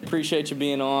 we really appreciate you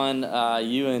being on.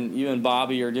 You and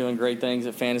Bobby are doing great things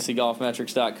at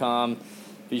fantasygolfmetrics.com.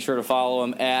 Be sure to follow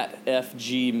him at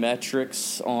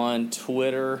FGMetrics on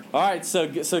Twitter. All right, so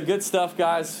good stuff,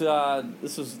 guys.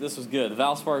 This was good. The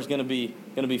Valspar is going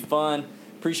to be fun.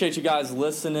 Appreciate you guys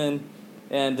listening.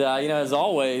 And, as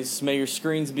always, may your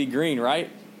screens be green, right?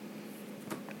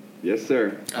 Yes,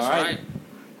 sir. That's all right.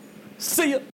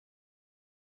 See ya.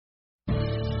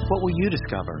 What will you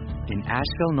discover in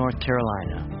Asheville, North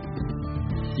Carolina?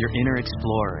 Your inner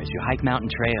explorer as you hike mountain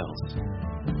trails.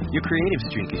 Your creative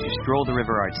streak as you stroll the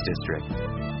River Arts District.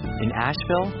 In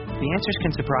Asheville, the answers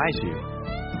can surprise you.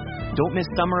 Don't miss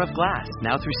Summer of Glass,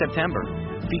 now through September,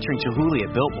 featuring Chihuly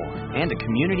at Biltmore, and a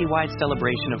community-wide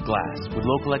celebration of glass with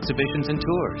local exhibitions and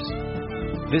tours.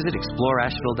 Visit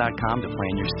exploreasheville.com to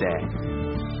plan your stay.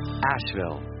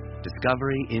 Asheville,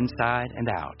 discovery inside and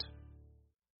out.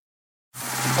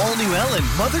 All new Ellen,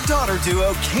 mother-daughter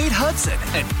duo Kate Hudson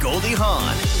and Goldie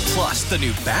Hawn. Plus, the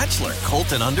new Bachelor,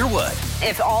 Colton Underwood.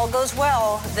 If all goes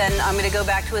well, then I'm going to go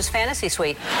back to his fantasy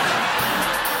suite.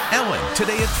 Ellen,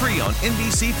 today at 3 on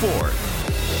NBC4.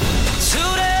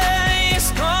 Today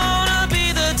is gonna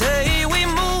be the day we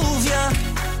move ya.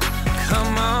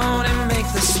 Come on and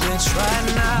make the switch right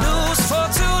now. News for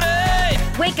today.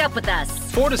 Wake up with us.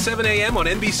 4 to 7 a.m. on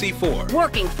NBC4.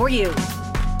 Working for you.